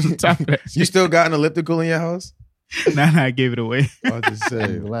clothes was on top of that. You Shit. still got an elliptical in your house? Nah, I gave it away. I just say.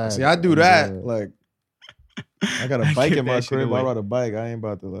 I'm glad. See, I do I'm that. glad. Like, I got a I bike give in my that shit crib. I away. ride a bike. I ain't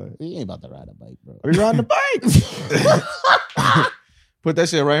about to like. You ain't about to ride a bike, bro. I be riding the bike. Put that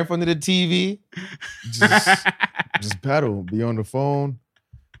shit right in front of the TV. Just pedal. Be on the phone.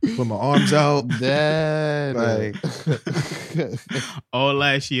 Put my arms out. Dad. Like, All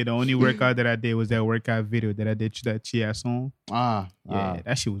last year, the only workout that I did was that workout video that I did that Chia song. Yeah,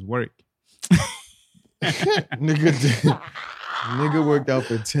 that shit was work. nigga worked out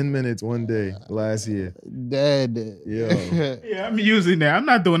for 10 minutes one day last year. Dad. Yo. Yeah, I'm using that. I'm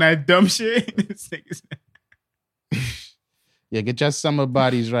not doing that dumb shit. This nigga's- Yeah, get your summer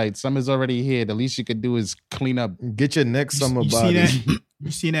bodies right. Summer's already here. The least you could do is clean up. Get your next summer you body. see that?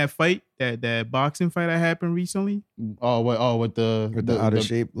 You seen that fight? That boxing fight that happened recently? With the With the out of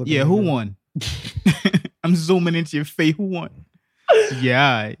shape looking Yeah, who nigga. won? I'm zooming into your face. Who won?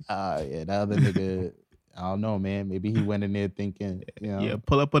 Yeah, Yeah, the other nigga. I don't know, man. Maybe he went in there thinking, you know. Yeah,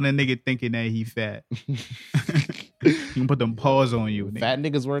 pull up on a nigga thinking that he fat. You can put them paws on you. Fat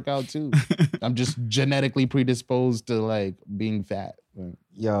niggas work out too. I'm just genetically predisposed to like being fat.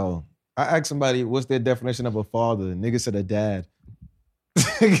 Yo, I asked somebody what's their definition of a father. The nigga said a dad.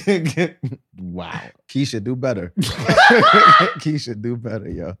 Wow. Keisha, do better. Keisha, do better,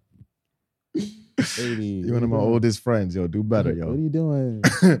 yo. Baby, You're one of my oldest friends, yo. Do better, yo. What are you doing?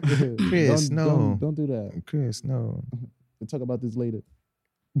 Chris, no. Don't do that. Chris, no. We'll talk about this later.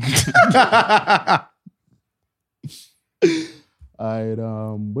 All right.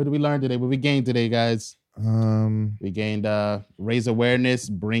 What did we learn today? What we gained today, guys? We gained raise awareness,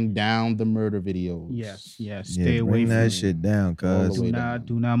 bring down the murder videos. Yes. Yeah, Stay away bring from that it. shit down, cuz. All the way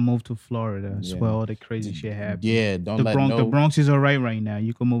Do not move to Florida. That's Yeah. where all the crazy shit happens. Yeah, don't The let Bronx, no. the Bronx is all right now.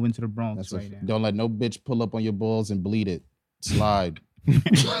 You can move into the Bronx That's right now. don't let no bitch pull up on your balls and bleed it. Slide.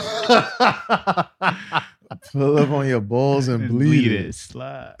 Pull up on your balls and bleed it.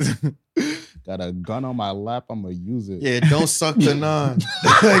 Slide. Got a gun on my lap. I'm gonna use it. Yeah, don't suck the non.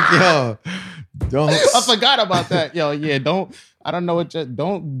 Like, yo, don't. I forgot about that. Yo, yeah, don't. I don't know what.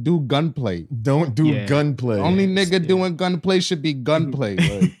 Don't do gunplay. Don't do Yeah. gunplay. Only nigga doing gunplay should be gunplay.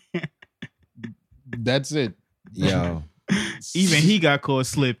 Like, that's it. Yo. Even he got caught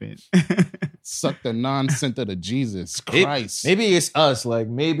slipping. Suck the non-center to Jesus Christ. Maybe it's us. Like,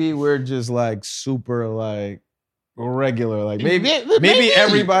 maybe we're just like super like regular. Like maybe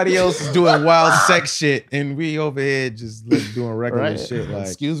everybody else is doing wild sex shit and we over here just like doing regular Right? shit. Like,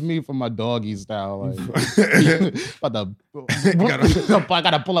 Excuse me for my doggy style. Like, I gotta-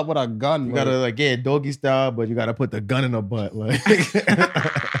 gotta pull up with a gun. you gotta like doggy style, but you gotta put the gun in the butt. Like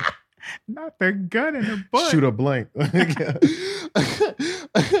Not the gun in the butt. shoot a blank.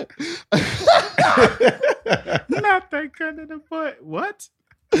 Not the gun in the butt. What?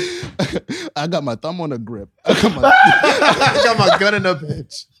 I got my thumb on the grip. I got my gun in the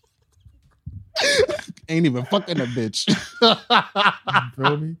bitch. Ain't even fucking a bitch.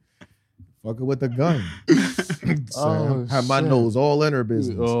 Feel me? Fucking with the gun. Oh, Have my shit. nose all in her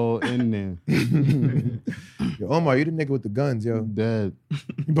business. Oh, in there. Yo, Omar, you the nigga with the guns, yo. Dead.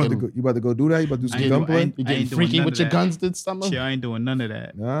 You about to go do that? You about to do some I ain't gunplay? do- You I getting ain't doing freaky none with of your that. guns this summer? Shit, I ain't doing none of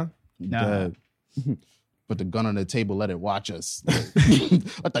that. Nah? Nah. Dead. Put the gun on the table, let it watch us.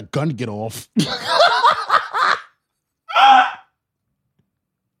 Let the gun get off.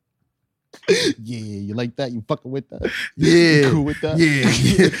 Yeah, you like that? You fucking with that? Yeah. Cool with that?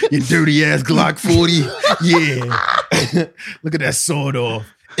 Yeah. You dirty ass Glock 40. Yeah. Look at that sword off.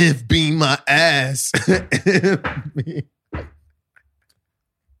 If being my ass.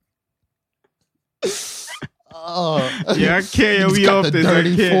 Oh, Yeah, I can't. You We got off the this. I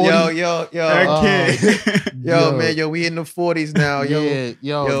dirty can't. 40. Yo. I can't. Yo, man, yo, we in the 40s now. Yo, yeah,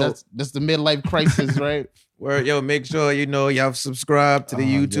 yo, that's the midlife crisis, right? Yo, make sure y'all subscribe to the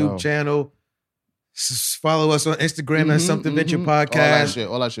YouTube yo. channel. Follow us on Instagram at Something Venture Podcast.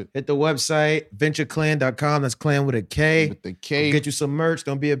 All that shit. Hit the website, ventureclan.com. That's clan with a K. With the K. Get you some merch.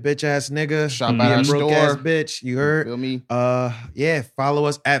 Don't be a bitch ass nigga. Shop Be at a our broke ass store. bitch. You heard? Feel me? Yeah, follow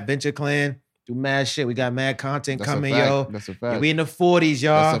us at Venture Clan. Do mad shit. We got mad content That's coming, a fact. yo. That's a Yeah, fact. we in the 40s,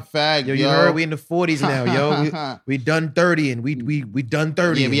 y'all. That's a fact, Yo, yo. you heard? We in the 40s now, yo. We done 30 and we done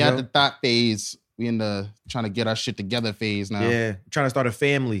 30. Yeah, we yo. at the thought phase. We in the trying to get our shit together phase now. Yeah, trying to start a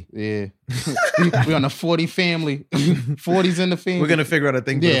family. Yeah. we on the 40 family. 40s in the family. We're gonna figure out a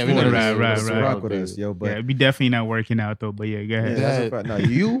thing. Yeah, for the we're gonna 40s. right, So right. rock with us, yo. But Yeah, we definitely not working out though. But yeah, go yeah, ahead. that's a fact. No,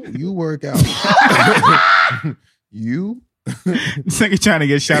 you work out. you This nigga trying to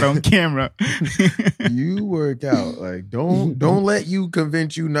get shot on camera. you work out. Like don't let you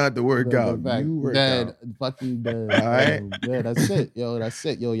convince you not to work out. You work dead. out. Fucking dead. All right. Yeah, that's it. Yo, that's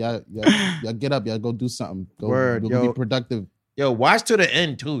it. Yo, y'all get up. Y'all go do something. Go, Word, go yo. be productive. Yo, watch to the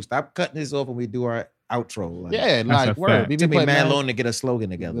end too. Stop cutting this off when we do our outro. Like, Yeah, That's like a word. fact. We it be took me putting mad that- long to get a slogan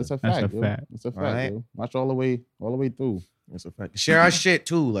together. That's a That's fact. a yo. fact. That's a fact. Alright. Yo. Watch all the way through. That's a fact. Share our shit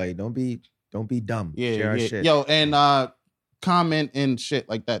too. Like don't be dumb. Yeah, Share our yeah. shit. Yo, and comment and shit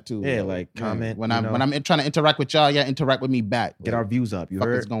like that too. Yeah, yo. like, comment, When you I'm know. when I'm trying to interact with y'all, yeah, interact with me back. Get our views up. You fuck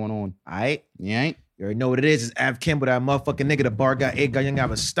is heard? going on. All right. You ain't? You already know what it is. It's Av Kimber, that motherfucking nigga, the bar guy, egg guy, young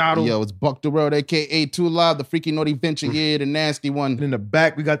Aristotle. Yo, it's Buck the World, aka Too Live, the freaky naughty venture, yeah, the nasty And one. in the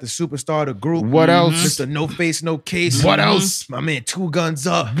back, we got the superstar of the group. What else? Mr. No Face, No Case. What else? My man, Two Guns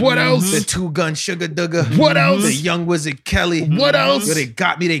Up. What else? The Two Gun Sugar Dugger. What else? The Young Wizard Kelly. What else? Yo,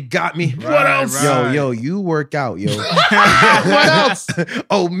 they got me. What else? Yo, you work out, yo. What else?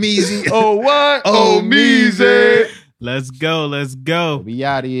 Oh, Meezy. Oh, what? Oh, Meezy. Let's go. Let's go. We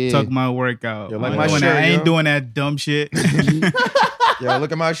out of here. Talk my workout. Yo, like I ain't my doing shirt, that- I ain't yo. doing that dumb shit. Yo,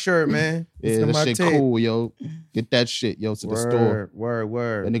 look at my shirt, man. Yeah, Look at that my shit tape. cool, yo. Get that shit, yo, to the store.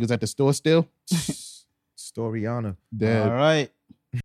 Word. The niggas at the store still? Storiana. Dead. All right.